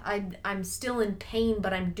 I'm still in pain,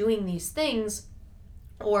 but I'm doing these things,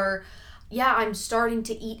 or yeah, I'm starting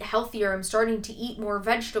to eat healthier, I'm starting to eat more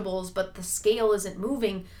vegetables, but the scale isn't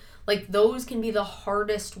moving. Like, those can be the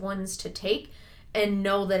hardest ones to take, and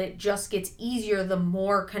know that it just gets easier the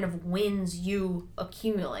more kind of wins you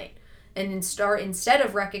accumulate. And instead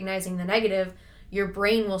of recognizing the negative, your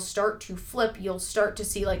brain will start to flip. You'll start to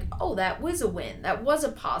see like, oh, that was a win. That was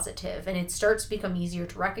a positive. And it starts to become easier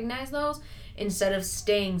to recognize those instead of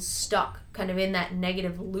staying stuck kind of in that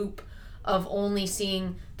negative loop of only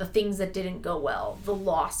seeing the things that didn't go well, the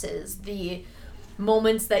losses, the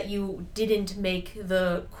moments that you didn't make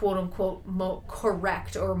the quote-unquote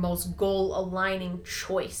correct or most goal-aligning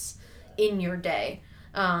choice in your day,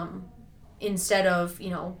 instead of,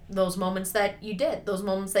 those moments that you did, those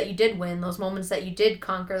moments that you did win, those moments that you did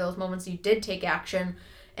conquer, those moments you did take action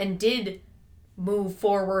and did move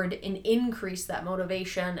forward and increase that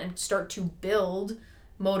motivation and start to build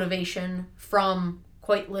motivation from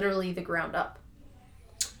quite literally the ground up.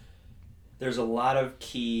 There's a lot of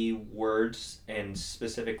key words and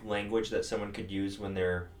specific language that someone could use when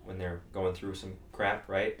they're going through some crap,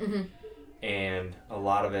 right? Mm-hmm. And a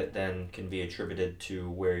lot of it then can be attributed to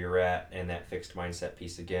where you're at and that fixed mindset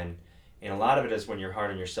piece again. And a lot of it is when you're hard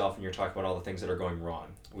on yourself and you're talking about all the things that are going wrong.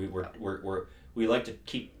 We like to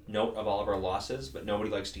keep note of all of our losses, but nobody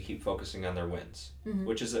likes to keep focusing on their wins, mm-hmm.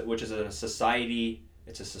 which is a society.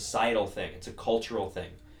 It's a societal thing. It's a cultural thing,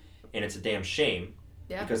 and it's a damn shame.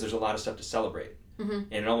 Yeah. Because there's a lot of stuff to celebrate. Mm-hmm.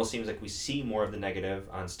 And it almost seems like we see more of the negative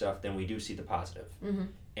on stuff than we do see the positive. Mm-hmm.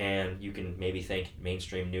 And you can maybe thank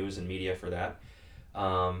mainstream news and media for that.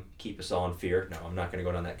 Keep us all in fear. No, I'm not going to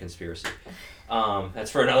go down that conspiracy.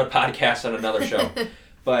 That's for another podcast on another show.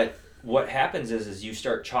 But what happens is you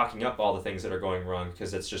start chalking up all the things that are going wrong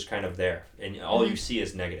because it's just kind of there. And all you see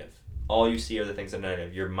is negative. All you see are the things that are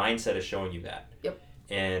negative. Your mindset is showing you that. Yep.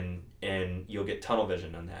 And you'll get tunnel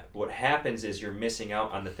vision on that. What happens is you're missing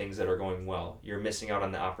out on the things that are going well. You're missing out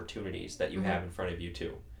on the opportunities that you have in front of you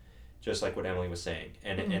too, just like what Emily was saying.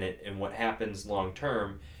 And what happens long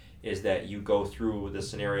term is that you go through the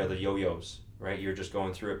scenario of the yo-yos, right? You're just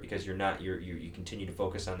going through it because you continue to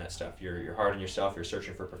focus on that stuff. You're hard on yourself. You're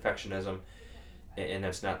searching for perfectionism, and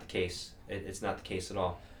that's not the case. It's not the case at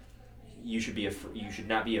all. You should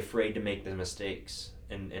not be afraid to make the mistakes.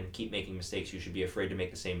 And keep making mistakes. You should be afraid to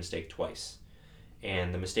make the same mistake twice.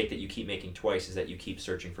 And the mistake that you keep making twice is that you keep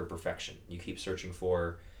searching for perfection. You keep searching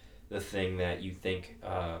for the thing that you think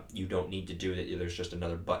you don't need to do, that there's just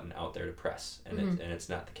another button out there to press. And it's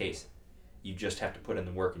not the case. You just have to put in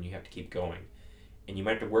the work and you have to keep going. And you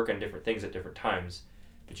might have to work on different things at different times,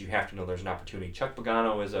 but you have to know there's an opportunity. Chuck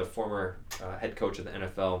Pagano is a former head coach of the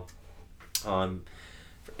NFL.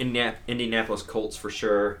 For Indianapolis Colts for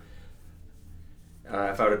sure.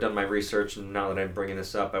 If I would have done my research, and now that I'm bringing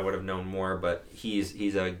this up, I would have known more. But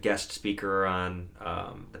he's a guest speaker on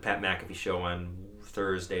the Pat McAfee show on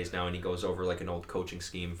Thursdays now, and he goes over like an old coaching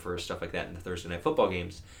scheme for stuff like that in the Thursday night football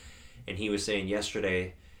games. And he was saying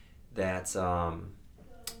yesterday that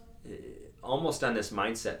almost on this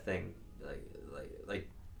mindset thing, like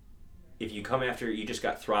if you come after, you just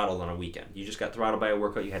got throttled on a weekend, you just got throttled by a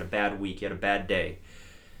workout, you had a bad week, you had a bad day.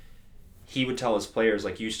 He would tell his players,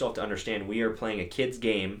 like, you still have to understand, we are playing a kid's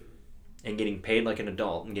game and getting paid like an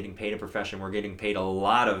adult and getting paid a profession. We're getting paid a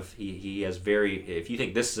lot of, he has if you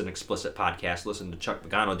think this is an explicit podcast, listen to Chuck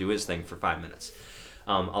Pagano do his thing for 5 minutes.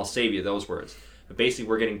 I'll save you those words. But basically,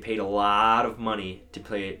 we're getting paid a lot of money to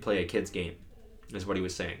play a kid's game, is what he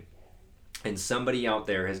was saying. And somebody out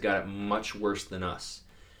there has got it much worse than us.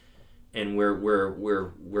 And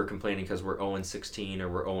we're complaining because we're 0-16 or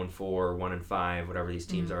we're 0-4 or 1-5, whatever these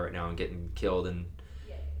teams are right now, and getting killed and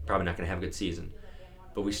probably not going to have a good season.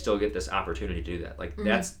 But we still get this opportunity to do that. Like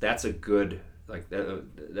that's a good, like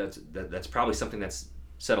that's probably something that's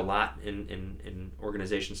said a lot in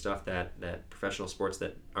organization stuff that professional sports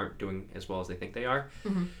that aren't doing as well as they think they are,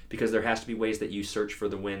 because there has to be ways that you search for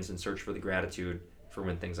the wins and search for the gratitude for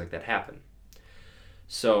when things like that happen.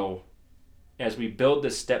 So as we build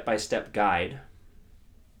this step-by-step guide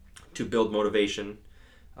to build motivation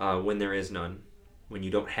when there is none, when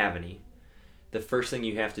you don't have any, the first thing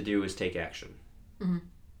you have to do is take action.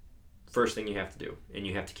 First thing you have to do. And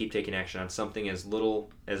you have to keep taking action on something as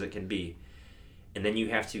little as it can be. And then you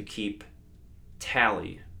have to keep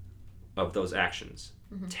tally of those actions,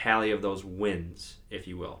 tally of those wins, if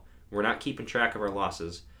you will. We're not keeping track of our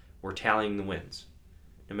losses. We're tallying the wins,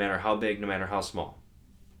 no matter how big, no matter how small.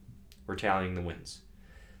 We're tallying the wins.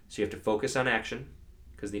 So you have to focus on action,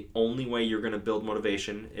 because the only way you're going to build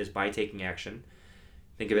motivation is by taking action.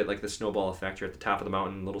 Think of it like the snowball effect. You're at the top of the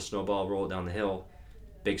mountain, little snowball, roll it down the hill,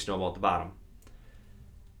 big snowball at the bottom.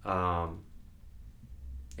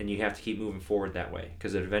 and you have to keep moving forward that way,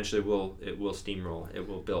 because it eventually will steamroll. It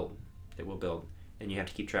will build, and you have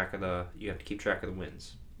to keep track of the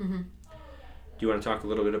wins. Mm-hmm. Do you want to talk a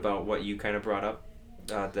little bit about what you kind of brought up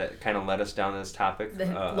that kind of led us down this topic?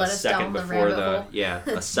 A second before the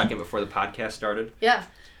podcast started. Yeah.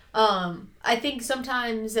 I think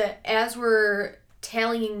sometimes as we're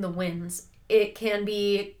tallying the wins, it can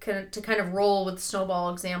be to kind of roll with the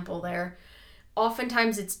snowball example there.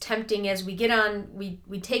 Oftentimes it's tempting as we get on,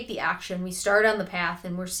 we take the action, we start on the path,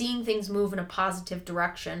 and we're seeing things move in a positive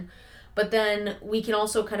direction. But then we can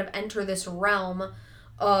also kind of enter this realm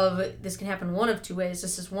of, this can happen one of two ways,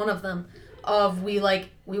 this is one of them, of we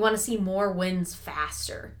want to see more wins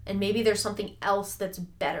faster. And maybe there's something else that's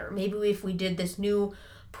better. Maybe if we did this new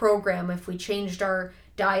program, if we changed our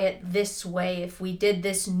diet this way, if we did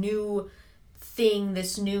this new thing,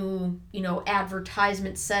 this new,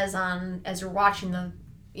 advertisement says on, as you're watching the,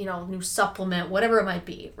 new supplement, whatever it might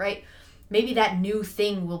be, right? Maybe that new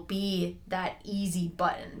thing will be that easy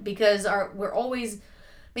button, because we're always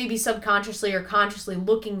maybe subconsciously or consciously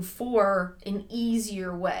looking for an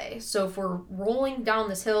easier way. So if we're rolling down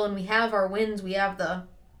this hill and we have our wins, we have the,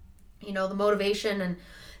 the motivation and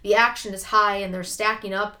the action is high and they're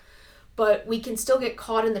stacking up, but we can still get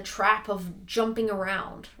caught in the trap of jumping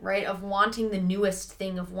around, right? Of wanting the newest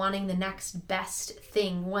thing, of wanting the next best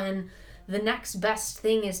thing, when the next best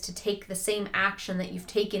thing is to take the same action that you've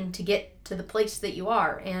taken to get to the place that you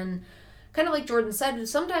are. And kind of like Jordan said,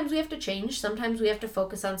 sometimes we have to change, sometimes we have to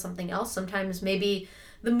focus on something else, sometimes maybe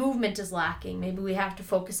the movement is lacking, maybe we have to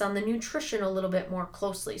focus on the nutrition a little bit more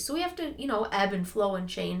closely. So we have to, ebb and flow and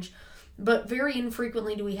change, but very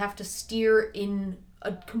infrequently do we have to steer in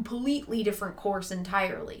a completely different course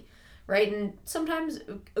entirely, right? And sometimes,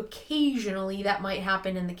 occasionally, that might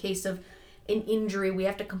happen in the case of an injury. We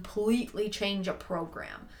have to completely change a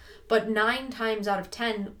program. But 9 times out of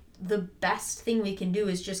 10, the best thing we can do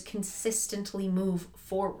is just consistently move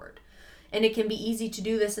forward. And it can be easy to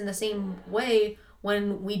do this in the same way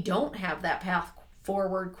when we don't have that path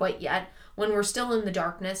forward quite yet, when we're still in the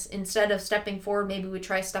darkness. Instead of stepping forward, maybe we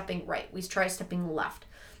try stepping right, we try stepping left.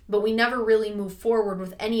 But we never really move forward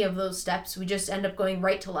with any of those steps. We just end up going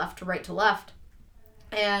right to left to right to left,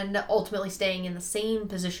 and ultimately staying in the same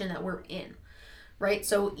position that we're in, right?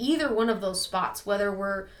 So either one of those spots, whether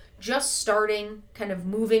we're just starting, kind of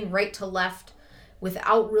moving right to left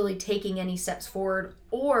without really taking any steps forward,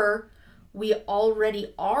 or we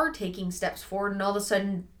already are taking steps forward and all of a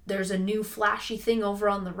sudden there's a new flashy thing over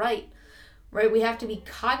on the right, we have to be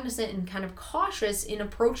cognizant and kind of cautious in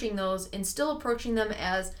approaching those, and still approaching them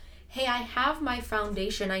as, hey, I have my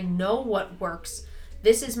foundation, I know what works,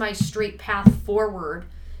 this is my straight path forward,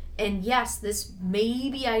 and yes, this,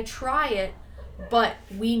 maybe I try it, but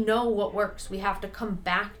we know what works. We have to come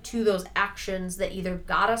back to those actions that either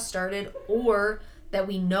got us started or that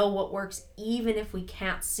we know what works, even if we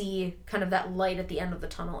can't see kind of that light at the end of the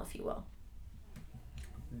tunnel, if you will.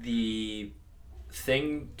 The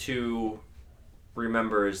thing to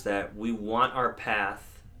remember is that we want our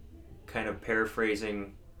path, kind of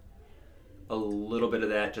paraphrasing a little bit of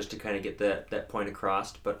that just to kind of get that point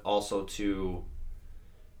across, but also to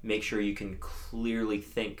make sure you can clearly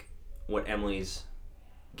think what Emily's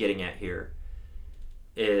getting at here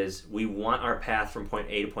is we want our path from point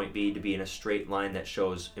A to point B to be in a straight line that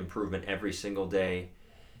shows improvement every single day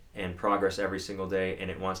and progress every single day,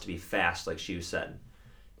 and it wants to be fast, like Shu said,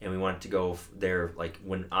 and we want it to go there like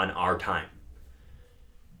when on our time.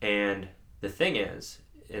 And the thing is,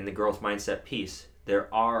 in the growth mindset piece,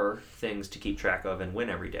 there are things to keep track of and win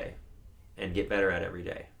every day and get better at every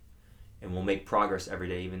day, and we'll make progress every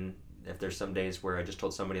day, even if there's some days where I just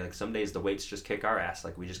told somebody, like, some days the weights just kick our ass.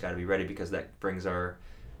 Like, we just got to be ready, because that brings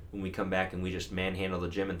when we come back and we just manhandle the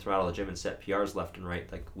gym and throttle the gym and set PRs left and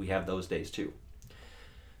right, like, we have those days too.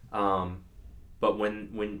 But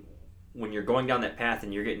when you're going down that path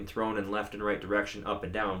and you're getting thrown in left and right direction, up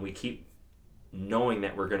and down, we keep knowing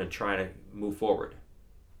that we're going to try to move forward.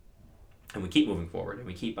 And we keep moving forward, and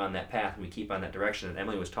we keep on that path, and we keep on that direction that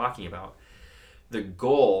Emily was talking about. The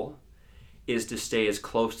goal is to stay as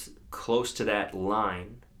close to that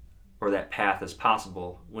line or that path as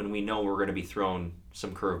possible when we know we're going to be thrown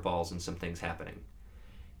some curveballs and some things happening.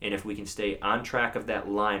 And if we can stay on track of that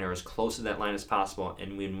line or as close to that line as possible,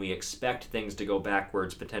 and when we expect things to go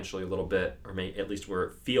backwards potentially a little bit, or at least where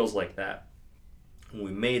it feels like that, when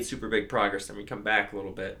we made super big progress, then we come back a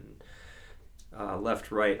little bit, and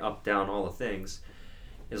left, right, up, down, all the things,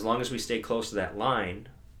 as long as we stay close to that line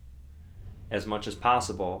as much as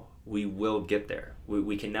possible, we will get there.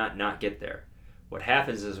 We cannot not get there. What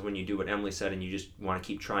happens is when you do what Emily said and you just want to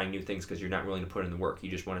keep trying new things because you're not willing to put in the work.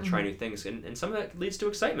 You just want to try new things, and some of that leads to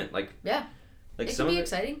excitement. Like it can be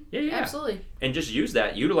exciting. Yeah, absolutely. And just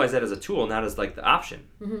utilize that as a tool, not as like the option,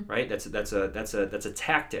 right? That's a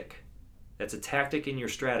tactic. That's a tactic in your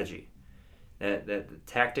strategy. That the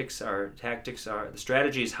tactics are the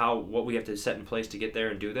strategy is what we have to set in place to get there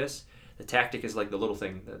and do this. The tactic is like the little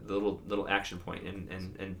thing, the little action point,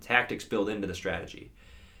 and tactics build into the strategy.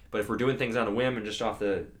 But if we're doing things on a whim and just off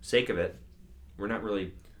the sake of it, we're not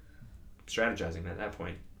really strategizing at that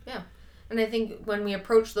point. Yeah. And I think when we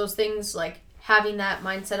approach those things, like having that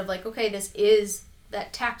mindset of like, okay, this is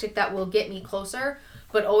that tactic that will get me closer,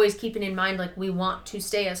 but always keeping in mind, like, we want to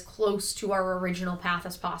stay as close to our original path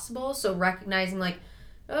as possible. So recognizing, like,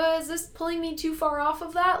 is this pulling me too far off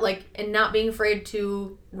of that? Like, and not being afraid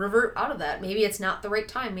to revert out of that. Maybe it's not the right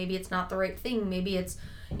time. Maybe it's not the right thing. Maybe it's,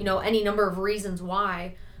 any number of reasons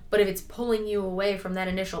why. But if it's pulling you away from that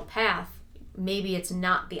initial path, maybe it's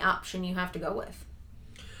not the option you have to go with.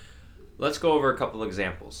 Let's go over a couple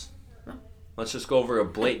examples. Oh. Let's just go over a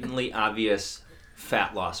blatantly obvious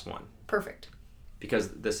fat loss one. Perfect. Because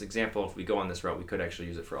this example, if we go on this route, we could actually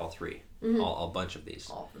use it for all three. A bunch of these.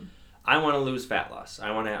 All of them. I want to lose fat loss.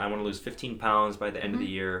 I want to lose 15 pounds by the end of the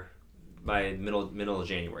year, by middle of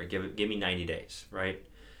January. Give me 90 days, right?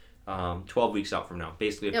 12 weeks out from now,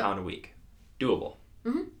 basically a pound a week. Doable.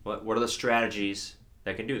 What are the strategies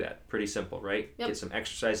that can do that? Pretty simple, right? Get some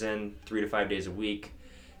exercise in 3 to 5 days a week.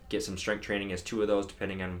 Get some strength training as 2 of those,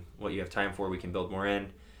 depending on what you have time for. We can build more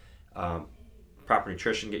in. Proper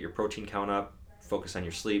nutrition, get your protein count up. Focus on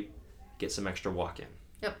your sleep. Get some extra walk in.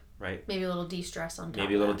 Yep. Right? Maybe a little de-stress on top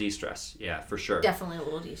Maybe a little de-stress. Yeah, for sure. Definitely a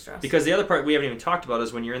little de-stress. Because the other part we haven't even talked about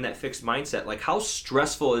is when you're in that fixed mindset, like, how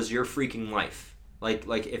stressful is your freaking life?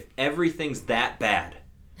 Like if everything's that bad.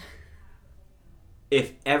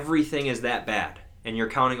 If everything is that bad and you're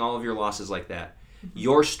counting all of your losses like that,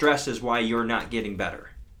 your stress is why you're not getting better.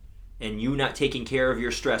 And you not taking care of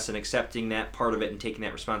your stress and accepting that part of it and taking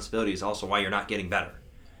that responsibility is also why you're not getting better.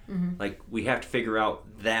 Like, we have to figure out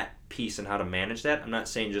that piece and how to manage that. I'm not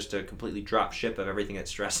saying just to completely drop ship of everything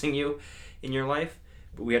that's stressing you in your life,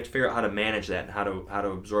 but we have to figure out how to manage that and how to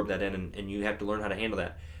absorb that in, and you have to learn how to handle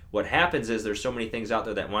that. What happens is there's so many things out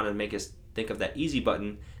there that want to make us think of that easy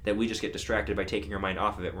button that we just get distracted by taking our mind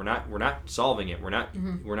off of it. We're not solving it. We're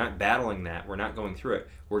not battling that. We're not going through it.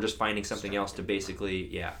 We're just finding something else to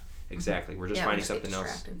basically, exactly. We're just finding something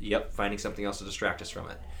else. Yep, finding something else to distract us from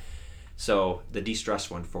it. So the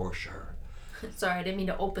de-stress one for sure. Sorry, I didn't mean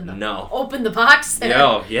to open the box there.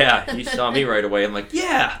 No, yeah, you saw me right away. I'm like,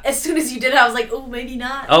 yeah. As soon as you did it, I was like, oh, maybe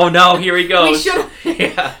not. Oh no, here he goes. We should.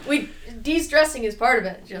 Yeah. De-stressing is part of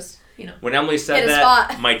it. Just, When Emily said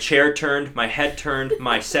that, my chair turned, my head turned,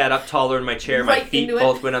 I sat up taller in my chair, my feet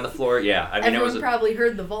both went on the floor. Yeah, I mean, everyone probably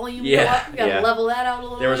heard the volume go up. You gotta level that out a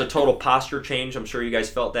little bit. There was a total posture change. I'm sure you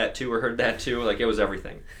guys felt that too or heard that too. Like, it was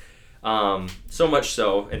everything. So much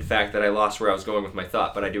so, in fact, that I lost where I was going with my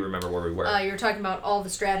thought, but I do remember where we were. You were talking about all the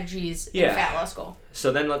strategies in fat loss goal.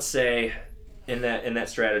 So then let's say in that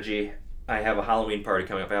strategy, I have a Halloween party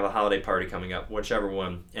coming up, I have a holiday party coming up, whichever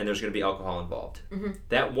one, and there's going to be alcohol involved.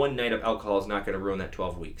 That one night of alcohol is not going to ruin that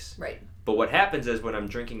 12 weeks. Right. But what happens is when I'm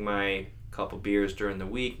drinking my couple beers during the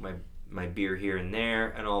week, my beer here and there,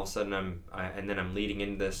 and all of a sudden I'm leading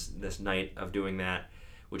into this night of doing that,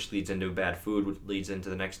 which leads into bad food, which leads into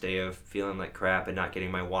the next day of feeling like crap and not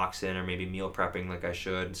getting my walks in, or maybe meal prepping like I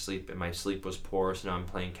should, and my sleep was poor, so now I'm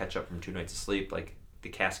playing catch up from 2 nights of sleep, like the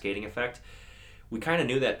cascading effect. We kind of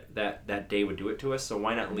knew that day would do it to us, so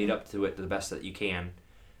why not lead up to it the best that you can,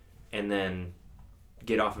 and then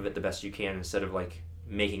get off of it the best you can, instead of like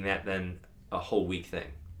making that then a whole week thing.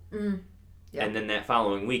 Yep. And then that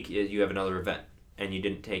following week you have another event, and you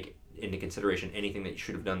didn't take into consideration anything that you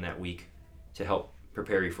should have done that week to help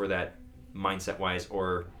prepare you for that mindset-wise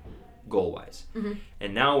or goal-wise.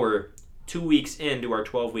 And now we're 2 weeks into our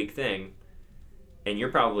 12-week thing, and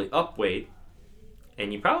you're probably up weight,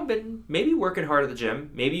 and you've probably been maybe working hard at the gym.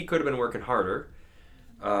 Maybe you could have been working harder,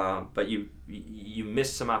 but you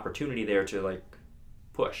missed some opportunity there to like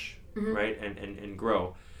push, right, and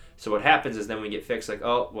grow. So what happens is then we get fixed, like,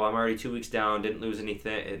 oh, well, I'm already 2 weeks down, didn't lose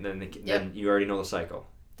anything, and then you already know the cycle.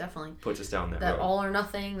 Definitely. Puts us down that road. That all or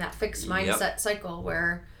nothing, that fixed mindset cycle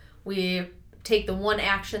where we take the one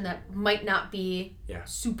action that might not be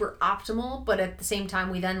super optimal, but at the same time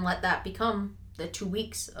we then let that become the 2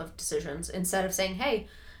 weeks of decisions, instead of saying, hey,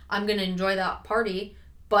 I'm going to enjoy that party,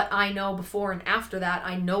 but I know before and after that,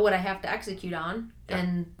 I know what I have to execute on,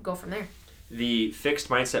 and go from there. The fixed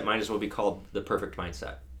mindset might as well be called the perfect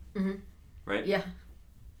mindset. Right? Yeah.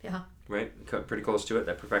 Yeah. right? Pretty close to it,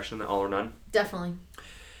 that perfection, the all or none. Definitely.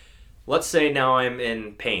 Let's say now I'm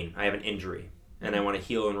in pain. I have an injury, and I want to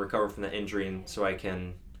heal and recover from that injury, and so I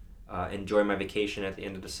can enjoy my vacation at the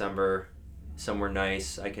end of December, somewhere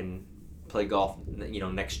nice. I can play golf,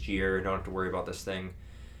 next year. Don't have to worry about this thing.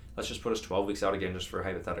 Let's just put us 12 weeks out again, just for a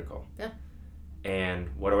hypothetical. Yeah. And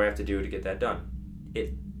what do I have to do to get that done?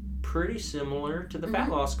 It's pretty similar to the fat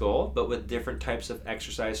loss goal, but with different types of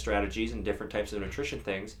exercise strategies and different types of nutrition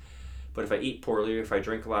things. But if I eat poorly, if I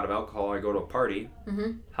drink a lot of alcohol, I go to a party,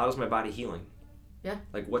 how is my body healing? Yeah.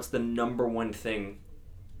 Like, what's the number one thing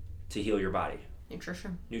to heal your body?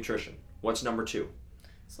 Nutrition. What's number 2?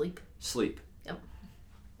 Sleep. Yep.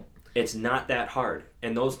 It's not that hard.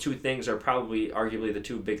 And those two things are probably arguably the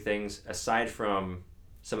two big things, aside from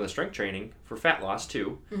some of the strength training for fat loss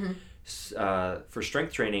too. For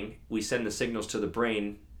strength training, we send the signals to the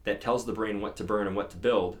brain that tells the brain what to burn and what to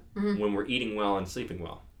build when we're eating well and sleeping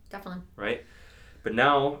well. Definitely. Right? But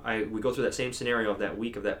now we go through that same scenario of that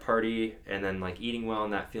week of that party, and then like eating well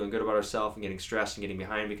and not feeling good about ourselves and getting stressed and getting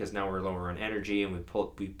behind because now we're lower on energy, and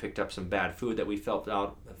we picked up some bad food that we felt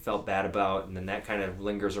bad about, and then that kind of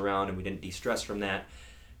lingers around and we didn't de-stress from that.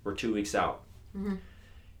 We're 2 weeks out.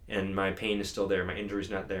 And my pain is still there. My injury's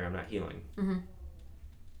not there. I'm not healing.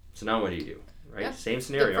 So now what do you do? Right? Yeah. Same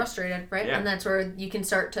scenario. Get frustrated, right? Yeah. And that's where you can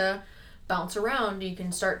start to bounce around. You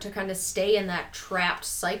can start to kind of stay in that trapped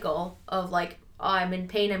cycle of like, oh, I'm in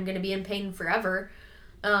pain. I'm going to be in pain forever.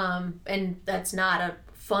 And that's not a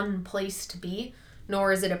fun place to be,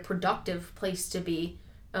 nor is it a productive place to be.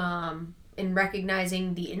 In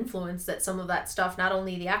recognizing the influence that some of that stuff, not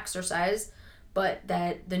only the exercise, but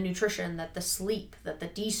that the nutrition, that the sleep, that the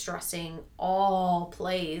de-stressing all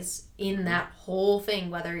plays in that whole thing,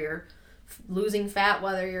 whether you're losing fat,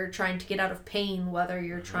 whether you're trying to get out of pain, whether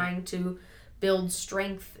you're trying to build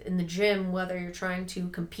strength in the gym, whether you're trying to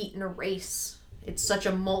compete in a race. It's such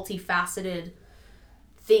a multifaceted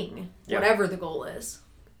thing, whatever the goal is.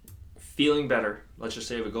 Feeling better. Let's just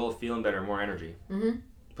say you have a goal of feeling better, more energy.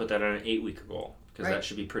 Put that on an 8-week goal, because that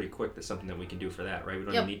should be pretty quick. That's something that we can do for that, right? We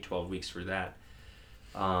don't even need 12 weeks for that.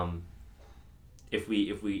 If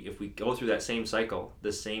we go through that same cycle,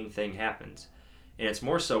 the same thing happens. And it's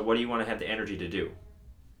more so, what do you want to have the energy to do?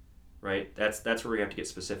 Right? That's where we have to get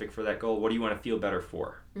specific for that goal. What do you want to feel better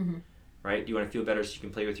for? Right? Do you want to feel better so you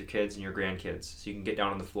can play with your kids and your grandkids, so you can get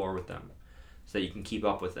down on the floor with them, so that you can keep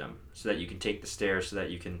up with them, so that you can take the stairs, so that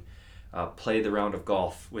you can play the round of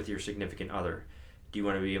golf with your significant other? Do you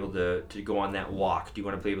want to be able to go on that walk? Do you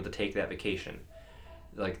want to be able to take that vacation?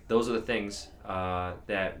 Like, those are the things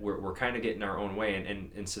that we're kind of getting our own way.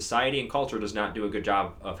 And society and culture does not do a good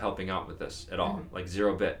job of helping out with this at all, like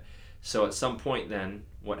 0 bit. So at some point then,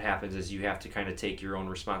 what happens is you have to kind of take your own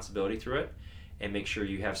responsibility through it and make sure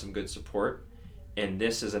you have some good support. And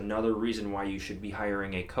this is another reason why you should be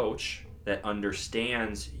hiring a coach that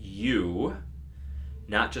understands you,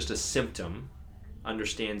 not just a symptom,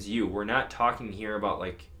 understands you. We're not talking here about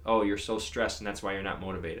like, oh, you're so stressed and that's why you're not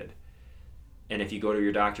motivated. And if you go to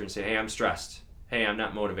your doctor and say, hey, I'm stressed, hey, I'm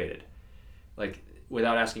not motivated, like,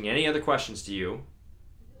 without asking any other questions to you,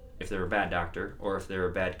 if they're a bad doctor or if they're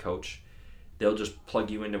a bad coach, they'll just plug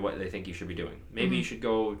you into what they think you should be doing. Maybe you should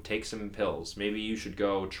go take some pills. Maybe you should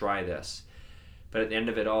go try this. But at the end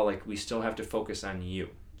of it all, like, we still have to focus on you.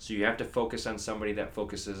 So you have to focus on somebody that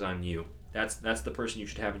focuses on you. That's the person you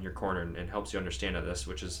should have in your corner and helps you understand this,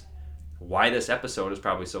 which is why this episode is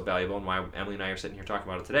probably so valuable and why Emily and I are sitting here talking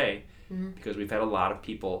about it today, because we've had a lot of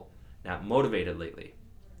people not motivated lately.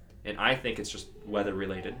 And I think it's just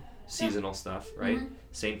weather-related, seasonal stuff, right?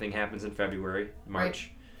 Same thing happens in February,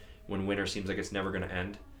 March, when winter seems like it's never going to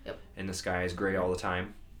end, and the sky is gray all the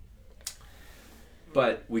time.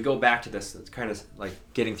 But we go back to this, it's kind of like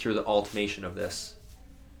getting through the ultimation of this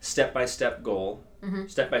step-by-step goal,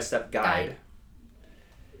 step-by-step guide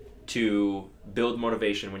to build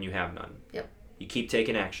motivation when you have none. You keep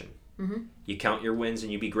taking action. You count your wins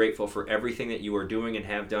and you be grateful for everything that you are doing and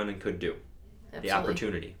have done and could do. Absolutely. The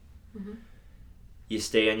opportunity. You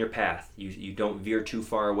stay on your path. You don't veer too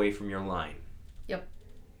far away from your line.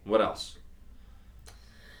 What else?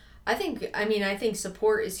 I think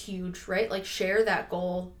support is huge, right? Like, share that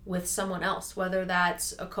goal with someone else, whether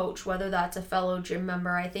that's a coach, whether that's a fellow gym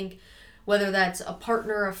member. I think whether that's a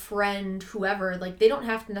partner, a friend, whoever, like, they don't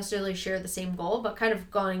have to necessarily share the same goal, but kind of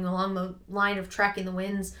going along the line of tracking the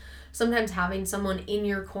wins, sometimes having someone in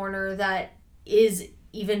your corner that is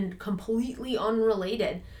even completely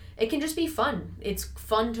unrelated. It can just be fun. It's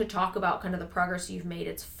fun to talk about kind of the progress you've made.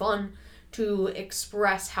 It's fun to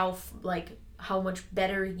express how much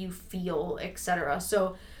better you feel, etc.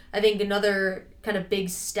 So I think another kind of big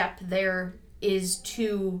step there is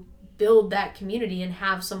to build that community and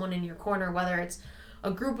have someone in your corner, whether it's a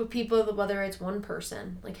group of people, whether it's one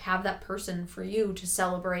person, like have that person for you to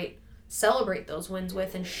celebrate those wins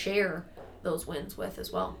with and share those wins with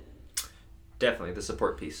as well. Definitely the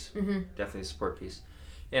support piece. Definitely the support piece.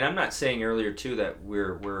 And I'm not saying earlier too that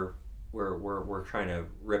we're trying to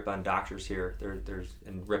rip on doctors here. There's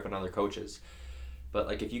and rip on other coaches. But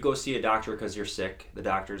like if you go see a doctor because you're sick, the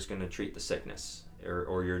doctor's going to treat the sickness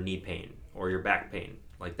or your knee pain or your back pain.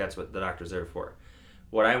 Like that's what the doctor's there for.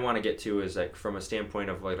 What I want to get to is like from a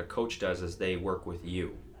standpoint of what a coach does is they work with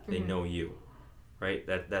you. They know you, right?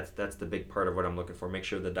 That's the big part of what I'm looking for. Make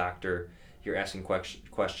sure the doctor, you're asking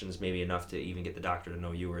questions maybe enough to even get the doctor to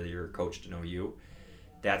know you or your coach to know you.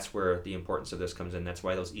 That's where the importance of this comes in. That's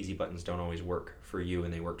why those easy buttons don't always work for you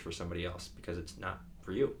and they worked for somebody else because it's not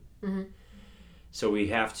for you. So we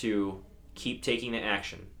have to keep taking the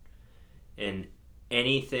action. And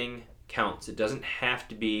anything counts. It doesn't have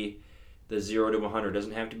to be the 0 to 100. It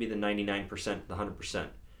doesn't have to be the 99%, the 100%.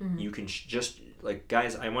 You can just, like,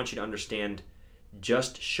 guys, I want you to understand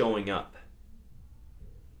just showing up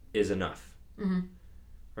is enough.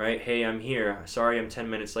 Right? Hey, I'm here. Sorry I'm 10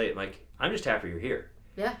 minutes late. Like, I'm just happy you're here.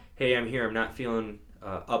 Yeah. Hey, I'm here. I'm not feeling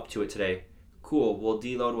up to it today. Cool. We'll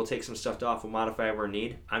deload. We'll take some stuff off. We'll modify where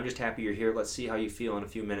need. I'm just happy you're here. Let's see how you feel in a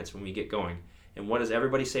few minutes when we get going. And what does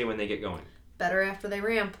everybody say when they get going? Better after they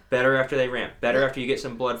ramp. Better after they ramp. Better after you get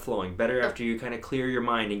some blood flowing. Better after you kind of clear your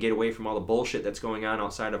mind and get away from all the bullshit that's going on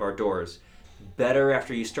outside of our doors. Better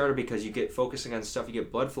after you started because you get focusing on stuff, you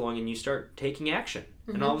get blood flowing, and you start taking action.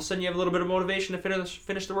 And all of a sudden you have a little bit of motivation to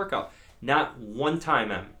finish the workout. Not one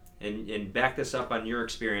time, Em. And back this up on your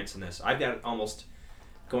experience in this. I've got almost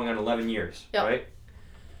going on 11 years, right?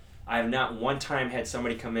 I have not one time had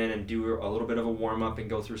somebody come in and do a little bit of a warm up and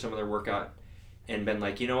go through some of their workout and been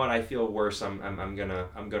like, you know what, I feel worse. I'm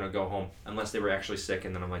gonna go home, unless they were actually sick,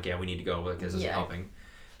 and then I'm like, yeah, we need to go because this isn't helping.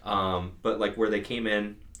 But like where they came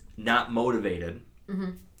in not motivated,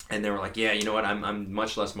 and they were like, yeah, you know what, I'm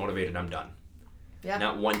much less motivated. I'm done. Yeah.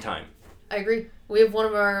 Not one time. I agree. We have one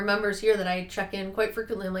of our members here that I check in quite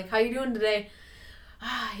frequently. I'm like, how you doing today?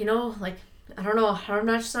 You know, like, I don't know. I'm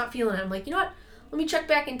just not feeling it. I'm like, you know what? Let me check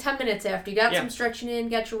back in 10 minutes after. You got some stretching in,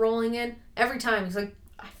 got your rolling in. Every time. He's like,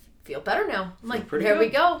 I feel better now. I'm like, there we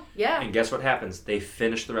go. Yeah. And guess what happens? They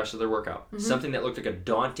finish the rest of their workout. Something that looked like a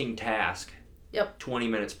daunting task 20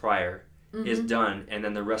 minutes prior is done, and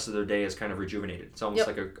then the rest of their day is kind of rejuvenated. It's almost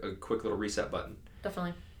like a quick little reset button.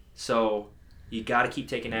 Definitely. So you got to keep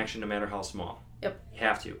taking action no matter how small. You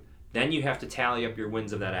have to. Then you have to tally up your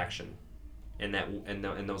wins of that action, and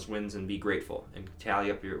those wins, and be grateful and tally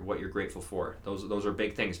up what you're grateful for. Those are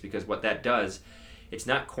big things, because what that does, it's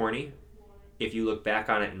not corny. If you look back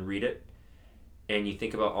on it and read it, and you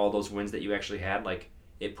think about all those wins that you actually had, like,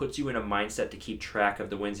 it puts you in a mindset to keep track of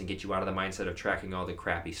the wins and get you out of the mindset of tracking all the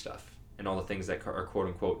crappy stuff and all the things that are quote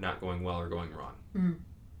unquote not going well or going wrong.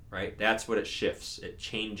 Right? That's what it shifts. It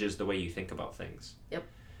changes the way you think about things.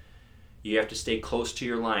 You have to stay close to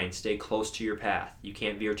your line, stay close to your path. You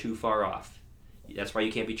can't veer too far off. That's why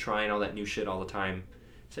you can't be trying all that new shit all the time.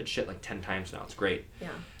 I said shit like 10 times now. It's great.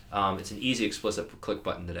 It's an easy explicit click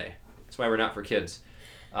button today. That's why we're not for kids.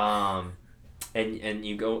 And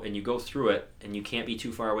you go through it, and you can't be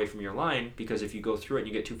too far away from your line, because if you go through it and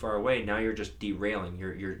you get too far away, now you're just derailing.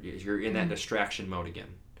 You're in that distraction mode again.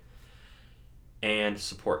 And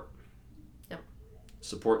support.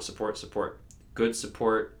 Support. Good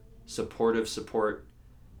support. Supportive support.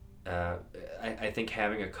 I think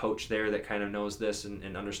having a coach there that kind of knows this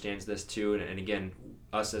and understands this too, and again,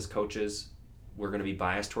 us as coaches, we're going to be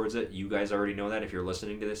biased towards it. You guys already know that. If you're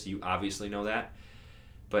listening to this, you obviously know that.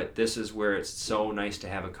 But this is where it's so nice to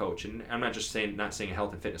have a coach. And I'm not saying a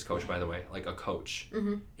health and fitness coach, by the way, like a coach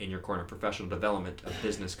in your corner, professional development, a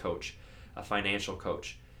business coach, a financial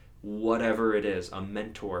coach, whatever it is, a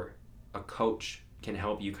mentor, a coach can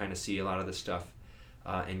help you kind of see a lot of this stuff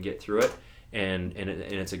and get through it. And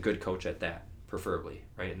it's a good coach at that, preferably,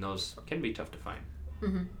 right? And those can be tough to find.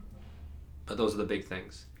 But those are the big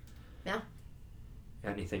things. Yeah.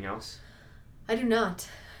 Anything else? I do not.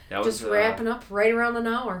 Just wrapping up right around an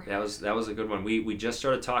hour. That was a good one. We just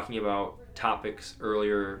started talking about topics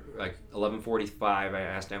earlier, like 11:45. I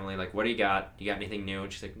asked Emily, like, what do you got? You got anything new?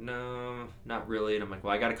 And she's like, no, not really. And I'm like,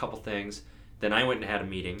 well, I got a couple things. Then I went and had a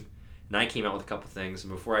meeting, and I came out with a couple things.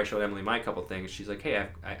 And before I showed Emily my couple things, she's like, hey,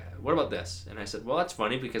 what about this? And I said, well, that's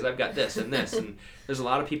funny because I've got this and this. And there's a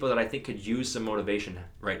lot of people that I think could use some motivation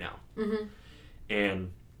right now.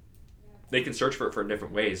 And they can search for it for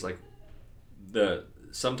different ways. Like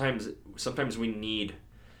sometimes we need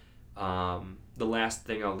the last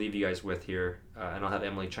thing I'll leave you guys with here, and I'll have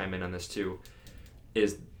Emily chime in on this too,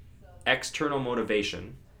 is external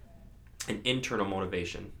motivation and internal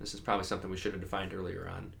motivation, this is probably something we should have defined earlier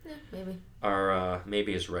on. Yeah, maybe.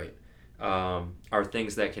 Maybe is right. Are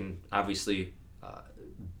things that can obviously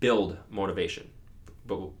build motivation.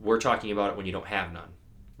 But we're talking about it when you don't have none,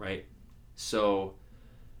 right? So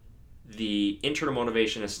the internal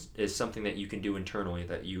motivation is something that you can do internally,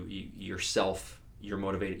 that you're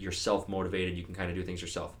motivated, you're self-motivated, you can kind of do things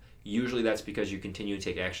yourself. Usually that's because you continue to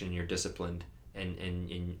take action and you're disciplined and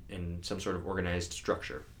in some sort of organized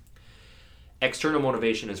structure. External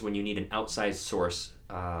motivation is when you need an outside source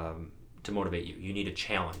to motivate you. You need a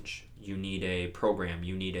challenge. You need a program.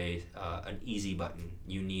 You need an easy button.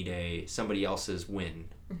 You need somebody else's win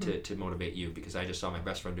to motivate you, because I just saw my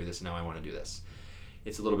best friend do this and now I want to do this.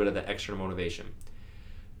 It's a little bit of the external motivation.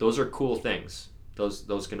 Those are cool things.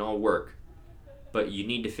 Those can all work. But you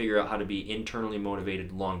need to figure out how to be internally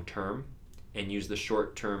motivated long term and use the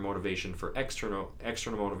short-term motivation for external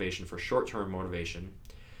motivation for short-term motivation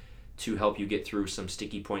to help you get through some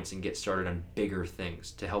sticky points and get started on bigger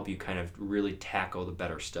things, to help you kind of really tackle the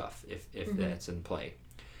better stuff if that's in play.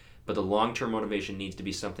 But the long-term motivation needs to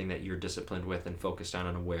be something that you're disciplined with and focused on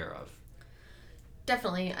and aware of.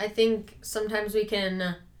 Definitely. I think sometimes we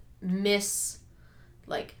can misalign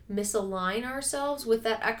ourselves with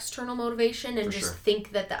that external motivation and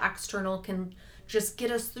think that the external can just get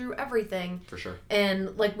us through everything. For sure.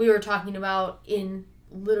 And like we were talking about in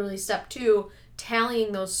literally step 2,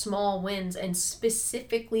 tallying those small wins, and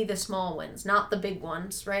specifically the small wins, not the big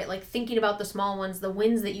ones, right? Like thinking about the small ones, the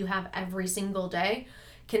wins that you have every single day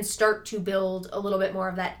can start to build a little bit more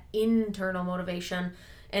of that internal motivation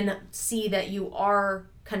and see that you are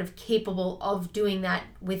kind of capable of doing that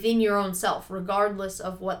within your own self, regardless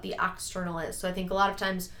of what the external is. So I think a lot of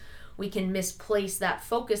times we can misplace that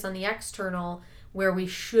focus on the external where we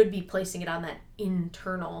should be placing it on that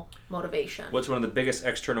internal motivation. What's one of the biggest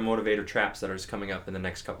external motivator traps that is coming up in the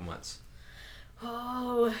next couple months?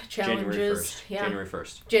 Oh, challenges. January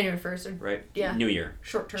 1st. January 1st. Right? Yeah. New Year.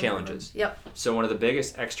 Short-term challenges. Yep. So one of the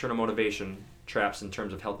biggest external motivation traps in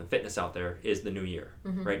terms of health and fitness out there is the new year.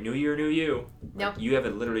 Right? New year, new you. Yep. You have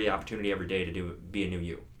literally opportunity every day to be a new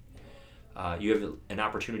you. You have an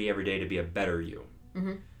opportunity every day to be a better you.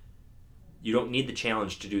 You don't need the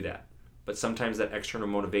challenge to do that. But sometimes that external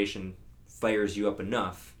motivation fires you up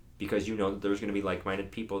enough because you know that there's going to be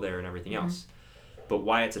like-minded people there and everything else. But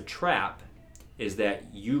why it's a trap is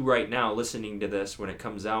that you right now listening to this when it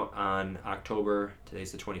comes out on October,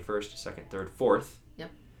 today's the 21st, 2nd, 3rd, 4th.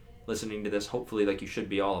 Yep. Listening to this, hopefully like you should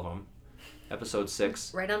be all of them. Episode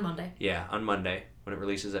 6. Right on Monday. Yeah, on Monday when it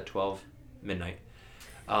releases at 12 midnight.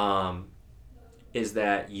 Is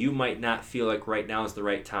that you might not feel like right now is the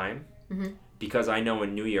right time. Because I know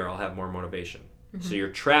in New Year I'll have more motivation. So your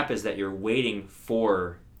trap is that you're waiting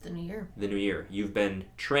for the new year. You've been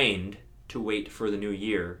trained to wait for the new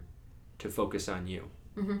year to focus on you.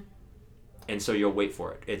 And so you'll wait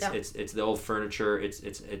for it. It's the old furniture.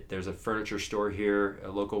 There's a furniture store here,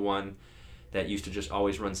 a local one, that used to just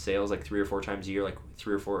always run sales like 3 or 4 times a year, like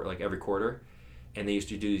 3 or 4 like every quarter, and they used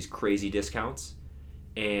to do these crazy discounts.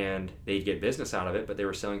 And they'd get business out of it, but they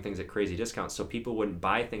were selling things at crazy discounts, so people wouldn't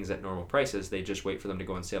buy things at normal prices. They'd just wait for them to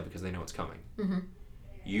go on sale because they know it's coming.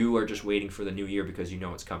 You are just waiting for the new year because you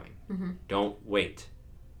know it's coming. Don't wait.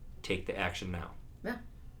 Take the action now. Yeah.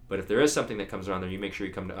 But if there is something that comes around there, you make sure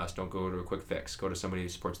you come to us. Don't go to a quick fix. Go to somebody who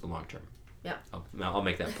supports the long term. Yeah. I'll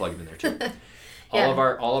make that plug in there too.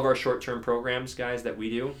 All of our short-term programs, guys, that we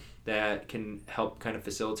do that can help kind of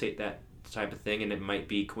facilitate that type of thing, and it might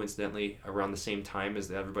be coincidentally around the same time as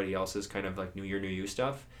everybody else's kind of like new year, new you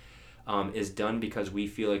stuff, is done because we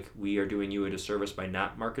feel like we are doing you a disservice by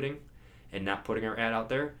not marketing and not putting our ad out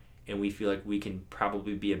there, and we feel like we can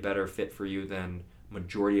probably be a better fit for you than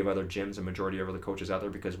majority of other gyms and majority of other coaches out there,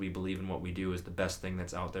 because we believe in what we do is the best thing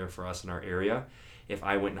that's out there for us in our area. If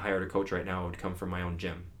I went and hired a coach right now, it would come from my own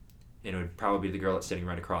gym, and it would probably be the girl that's sitting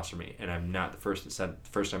right across from me, and I'm not the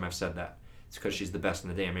first time I've said that. It's because she's the best in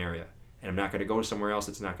the damn area. And I'm not going to go somewhere else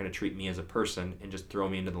that's not going to treat me as a person and just throw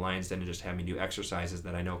me into the lion's den and just have me do exercises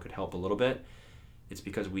that I know could help a little bit. It's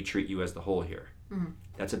because we treat you as the whole here.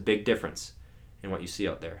 That's a big difference in what you see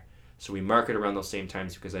out there. So we market around those same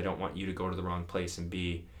times because I don't want you to go to the wrong place and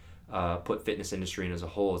be put fitness industry in as a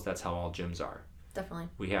whole, as that's how all gyms are. Definitely.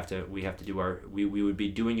 We have to do we would be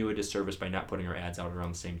doing you a disservice by not putting our ads out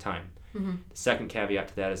around the same time. The second caveat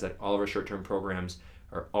to that is that all of our short-term programs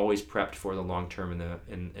are always prepped for the long term in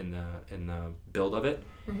the build of it,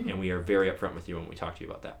 and we are very upfront with you when we talk to you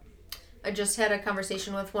about that. I just had a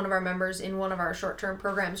conversation with one of our members in one of our short-term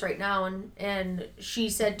programs right now, and she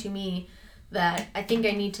said to me that I think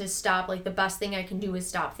I need to stop. Like, the best thing I can do is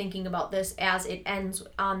stop thinking about this as it ends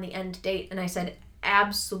on the end date. And I said,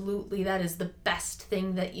 absolutely, that is the best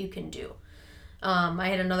thing that you can do. I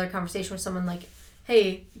had another conversation with someone like,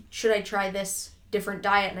 hey, should I try this different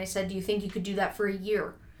diet? And I said, do you think you could do that for a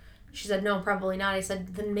year? She said, no, probably not. I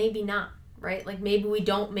said, then maybe not, right? Like, maybe we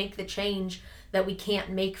don't make the change that we can't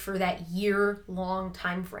make for that year-long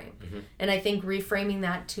time frame. Mm-hmm. And I think reframing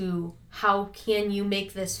that to how can you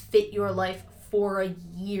make this fit your life for a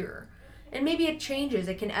year? And maybe it changes,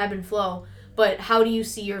 it can ebb and flow, but how do you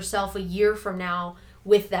see yourself a year from now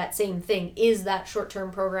with that same thing? Is that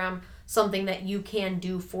short-term program something that you can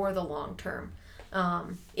do for the long term,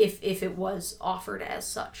 if it was offered as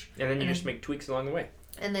such? And then you just make tweaks along the way.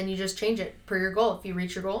 And then you just change it per your goal. If you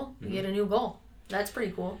reach your goal, you get a new goal. That's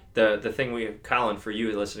pretty cool. The thing Colin, for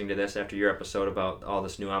you listening to this after your episode about all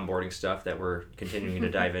this new onboarding stuff that we're continuing to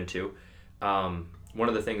dive into, one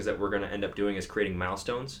of the things that we're going to end up doing is creating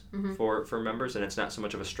milestones for members, and it's not so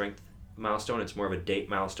much of a strength milestone, it's more of a date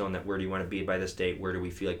milestone, that where do you want to be by this date, where do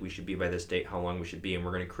we feel like we should be by this date, how long we should be, and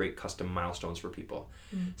we're going to create custom milestones for people.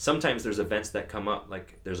 Sometimes there's events that come up,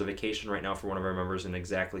 like there's a vacation right now for one of our members in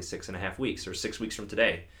exactly 6.5 weeks, or 6 weeks from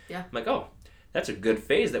today. Yeah. I'm like, oh, that's a good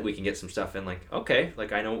phase that we can get some stuff in. Like, okay,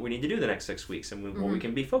 like I know what we need to do the next 6 weeks and what we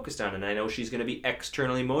can be focused on. And I know she's going to be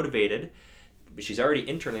externally motivated, but she's already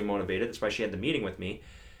internally motivated. That's why she had the meeting with me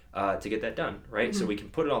to get that done, right? So we can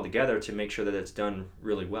put it all together to make sure that it's done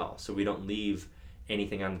really well. So we don't leave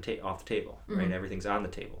anything on the off the table, right? Everything's on the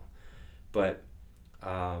table. But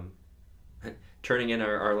turning in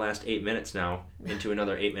our last 8 minutes now into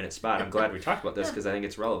another 8-minute spot, I'm glad we talked about this because I think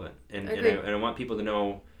it's relevant. And I want people to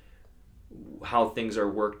know how things are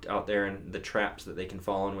worked out there and the traps that they can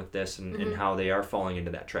fall in with this and how they are falling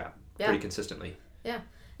into that trap pretty consistently. Yeah.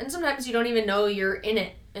 And sometimes you don't even know you're in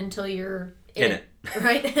it until you're in it.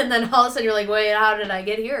 Right? And then all of a sudden you're like, wait, how did I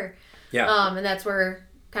get here? Yeah. And that's where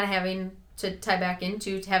kind of having to tie back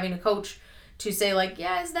into having a coach to say like,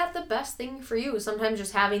 yeah, is that the best thing for you? Sometimes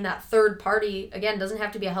just having that third party, again, doesn't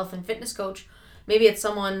have to be a health and fitness coach. Maybe it's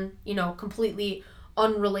someone, completely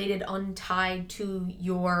unrelated, untied to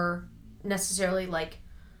your necessarily like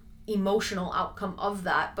emotional outcome of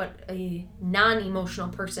that, but a non-emotional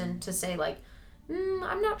person to say like,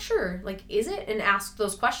 I'm not sure, like, is it? And ask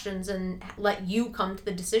those questions and let you come to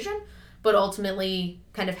the decision, but ultimately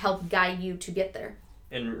kind of help guide you to get there.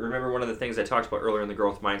 And remember, one of the things I talked about earlier in the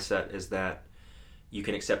growth mindset is that you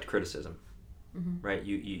can accept criticism, right?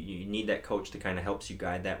 You need that coach to kind of helps you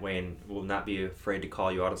guide that way and will not be afraid to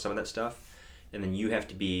call you out on some of that stuff. And then you have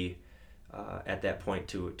to be at that point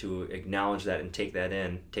to acknowledge that and take that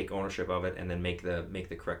in, take ownership of it, and then make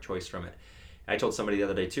the correct choice from it. I told somebody the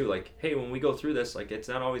other day too, like, hey, when we go through this, like, it's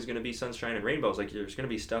not always going to be sunshine and rainbows. Like, there's going to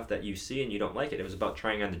be stuff that you see and you don't like it. It was about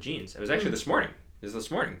trying on the jeans. It was actually this morning.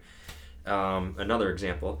 Another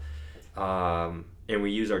example. And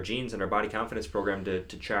we use our jeans and our body confidence program to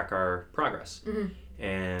track our progress.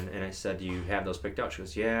 And I said, do you have those picked out? She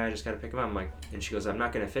goes, yeah, I just got to pick them out. I'm like, and she goes, I'm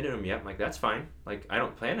not going to fit in them yet. I'm like, that's fine. Like, I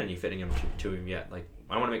don't plan on you fitting them to him yet. Like,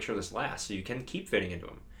 I want to make sure this lasts so you can keep fitting into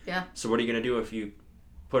them. Yeah. So what are you going to do if you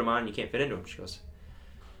put them on and you can't fit into them? She goes,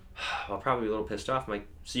 I'll probably be a little pissed off. I'm like,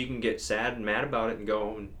 so you can get sad and mad about it and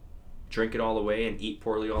go and drink it all the way and eat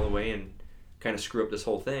poorly all the way and kind of screw up this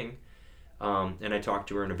whole thing. And I talked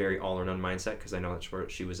to her in a very all or none mindset because I know that's where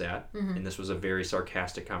she was at. And this was a very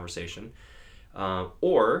sarcastic conversation.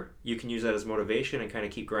 Or you can use that as motivation and kind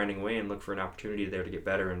of keep grinding away and look for an opportunity there to get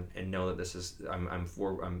better and know that this is I'm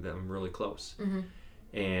really close.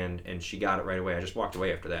 And she got it right away. I just walked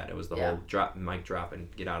away after that. It was the whole mic drop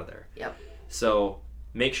and get out of there. Yep. So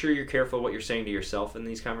make sure you're careful what you're saying to yourself in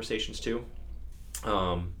these conversations too,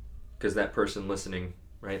 because that person listening,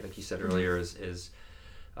 right, like you said earlier, is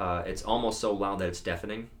it's almost so loud that it's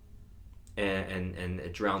deafening, and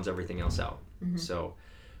it drowns everything else out. So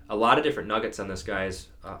a lot of different nuggets on this, guys.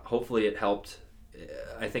 Hopefully it helped.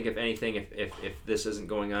 I think if anything, if this isn't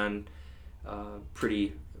going on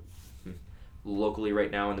pretty locally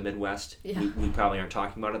right now in the Midwest, we probably aren't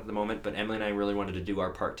talking about it at the moment, but Emily and I really wanted to do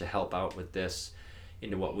our part to help out with this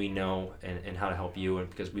into what we know and how to help you, and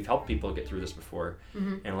because we've helped people get through this before.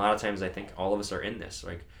 And a lot of times I think all of us are in this.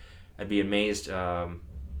 Like, I'd be amazed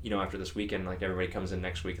after this weekend, like, everybody comes in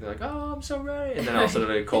next week and they're like, oh, I'm so ready, and then all of a sudden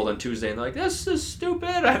they cold on Tuesday and they're like, this is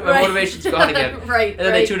stupid, my motivation's gone again. And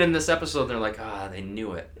then they tune in this episode and they're like, they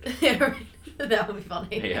knew it. That would be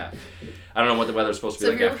funny. Yeah. I don't know what the weather's supposed to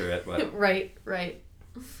be like after it, but right.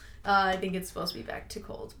 I think it's supposed to be back to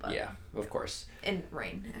cold, but yeah, of course. And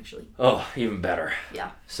rain, actually. Oh, even better.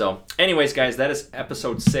 Yeah. So, anyways, guys, that is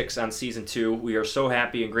episode 6 on season 2. We are so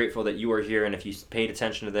happy and grateful that you are here, and if you paid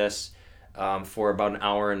attention to this, for about an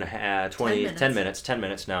hour and a half, 10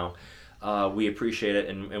 minutes now. We appreciate it,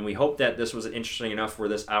 and we hope that this was interesting enough where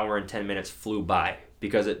this hour and 10 minutes flew by,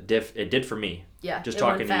 because it did for me. Yeah, just it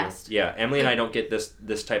talking went fast. to you. Yeah, Emily and I don't get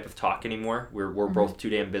this type of talk anymore. We're both too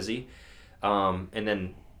damn busy, and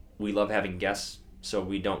then we love having guests, so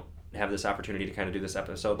we don't have this opportunity to kind of do this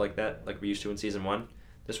episode like that, like we used to in season 1.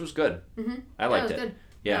 This was good. Mm-hmm. I liked it. Good.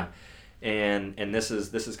 Yeah. And this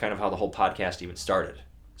is kind of how the whole podcast even started.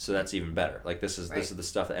 So that's even better. Like this is the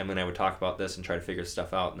stuff that Emily and I would talk about this and try to figure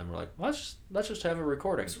stuff out, and then we're like, let's just have a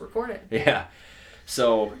recording. Let's record it. Yeah.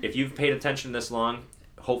 So if you've paid attention this long,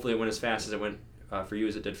 hopefully it went as fast as it went for you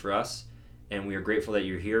as it did for us. And we are grateful that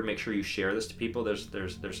you're here. Make sure you share this to people. There's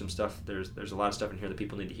some stuff. There's a lot of stuff in here that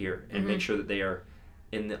people need to hear, and make sure that they are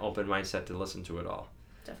in the open mindset to listen to it all.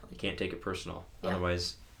 Definitely. You can't take it personal. Yeah.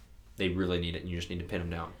 Otherwise, they really need it, and you just need to pin them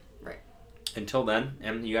down. Right. Until then,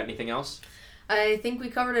 Em, you got anything else? I think we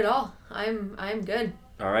covered it all. I'm good.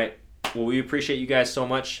 All right. Well, we appreciate you guys so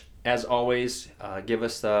much. As always, give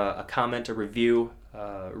us a comment, a review,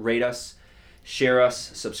 rate us, share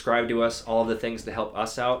us, subscribe to us, all of the things to help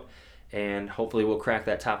us out, and hopefully we'll crack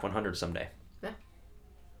that top 100 someday. Yeah.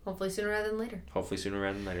 Hopefully sooner rather than later. Hopefully sooner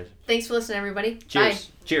rather than later. Thanks for listening, everybody. Cheers.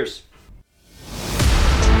 Bye. Cheers.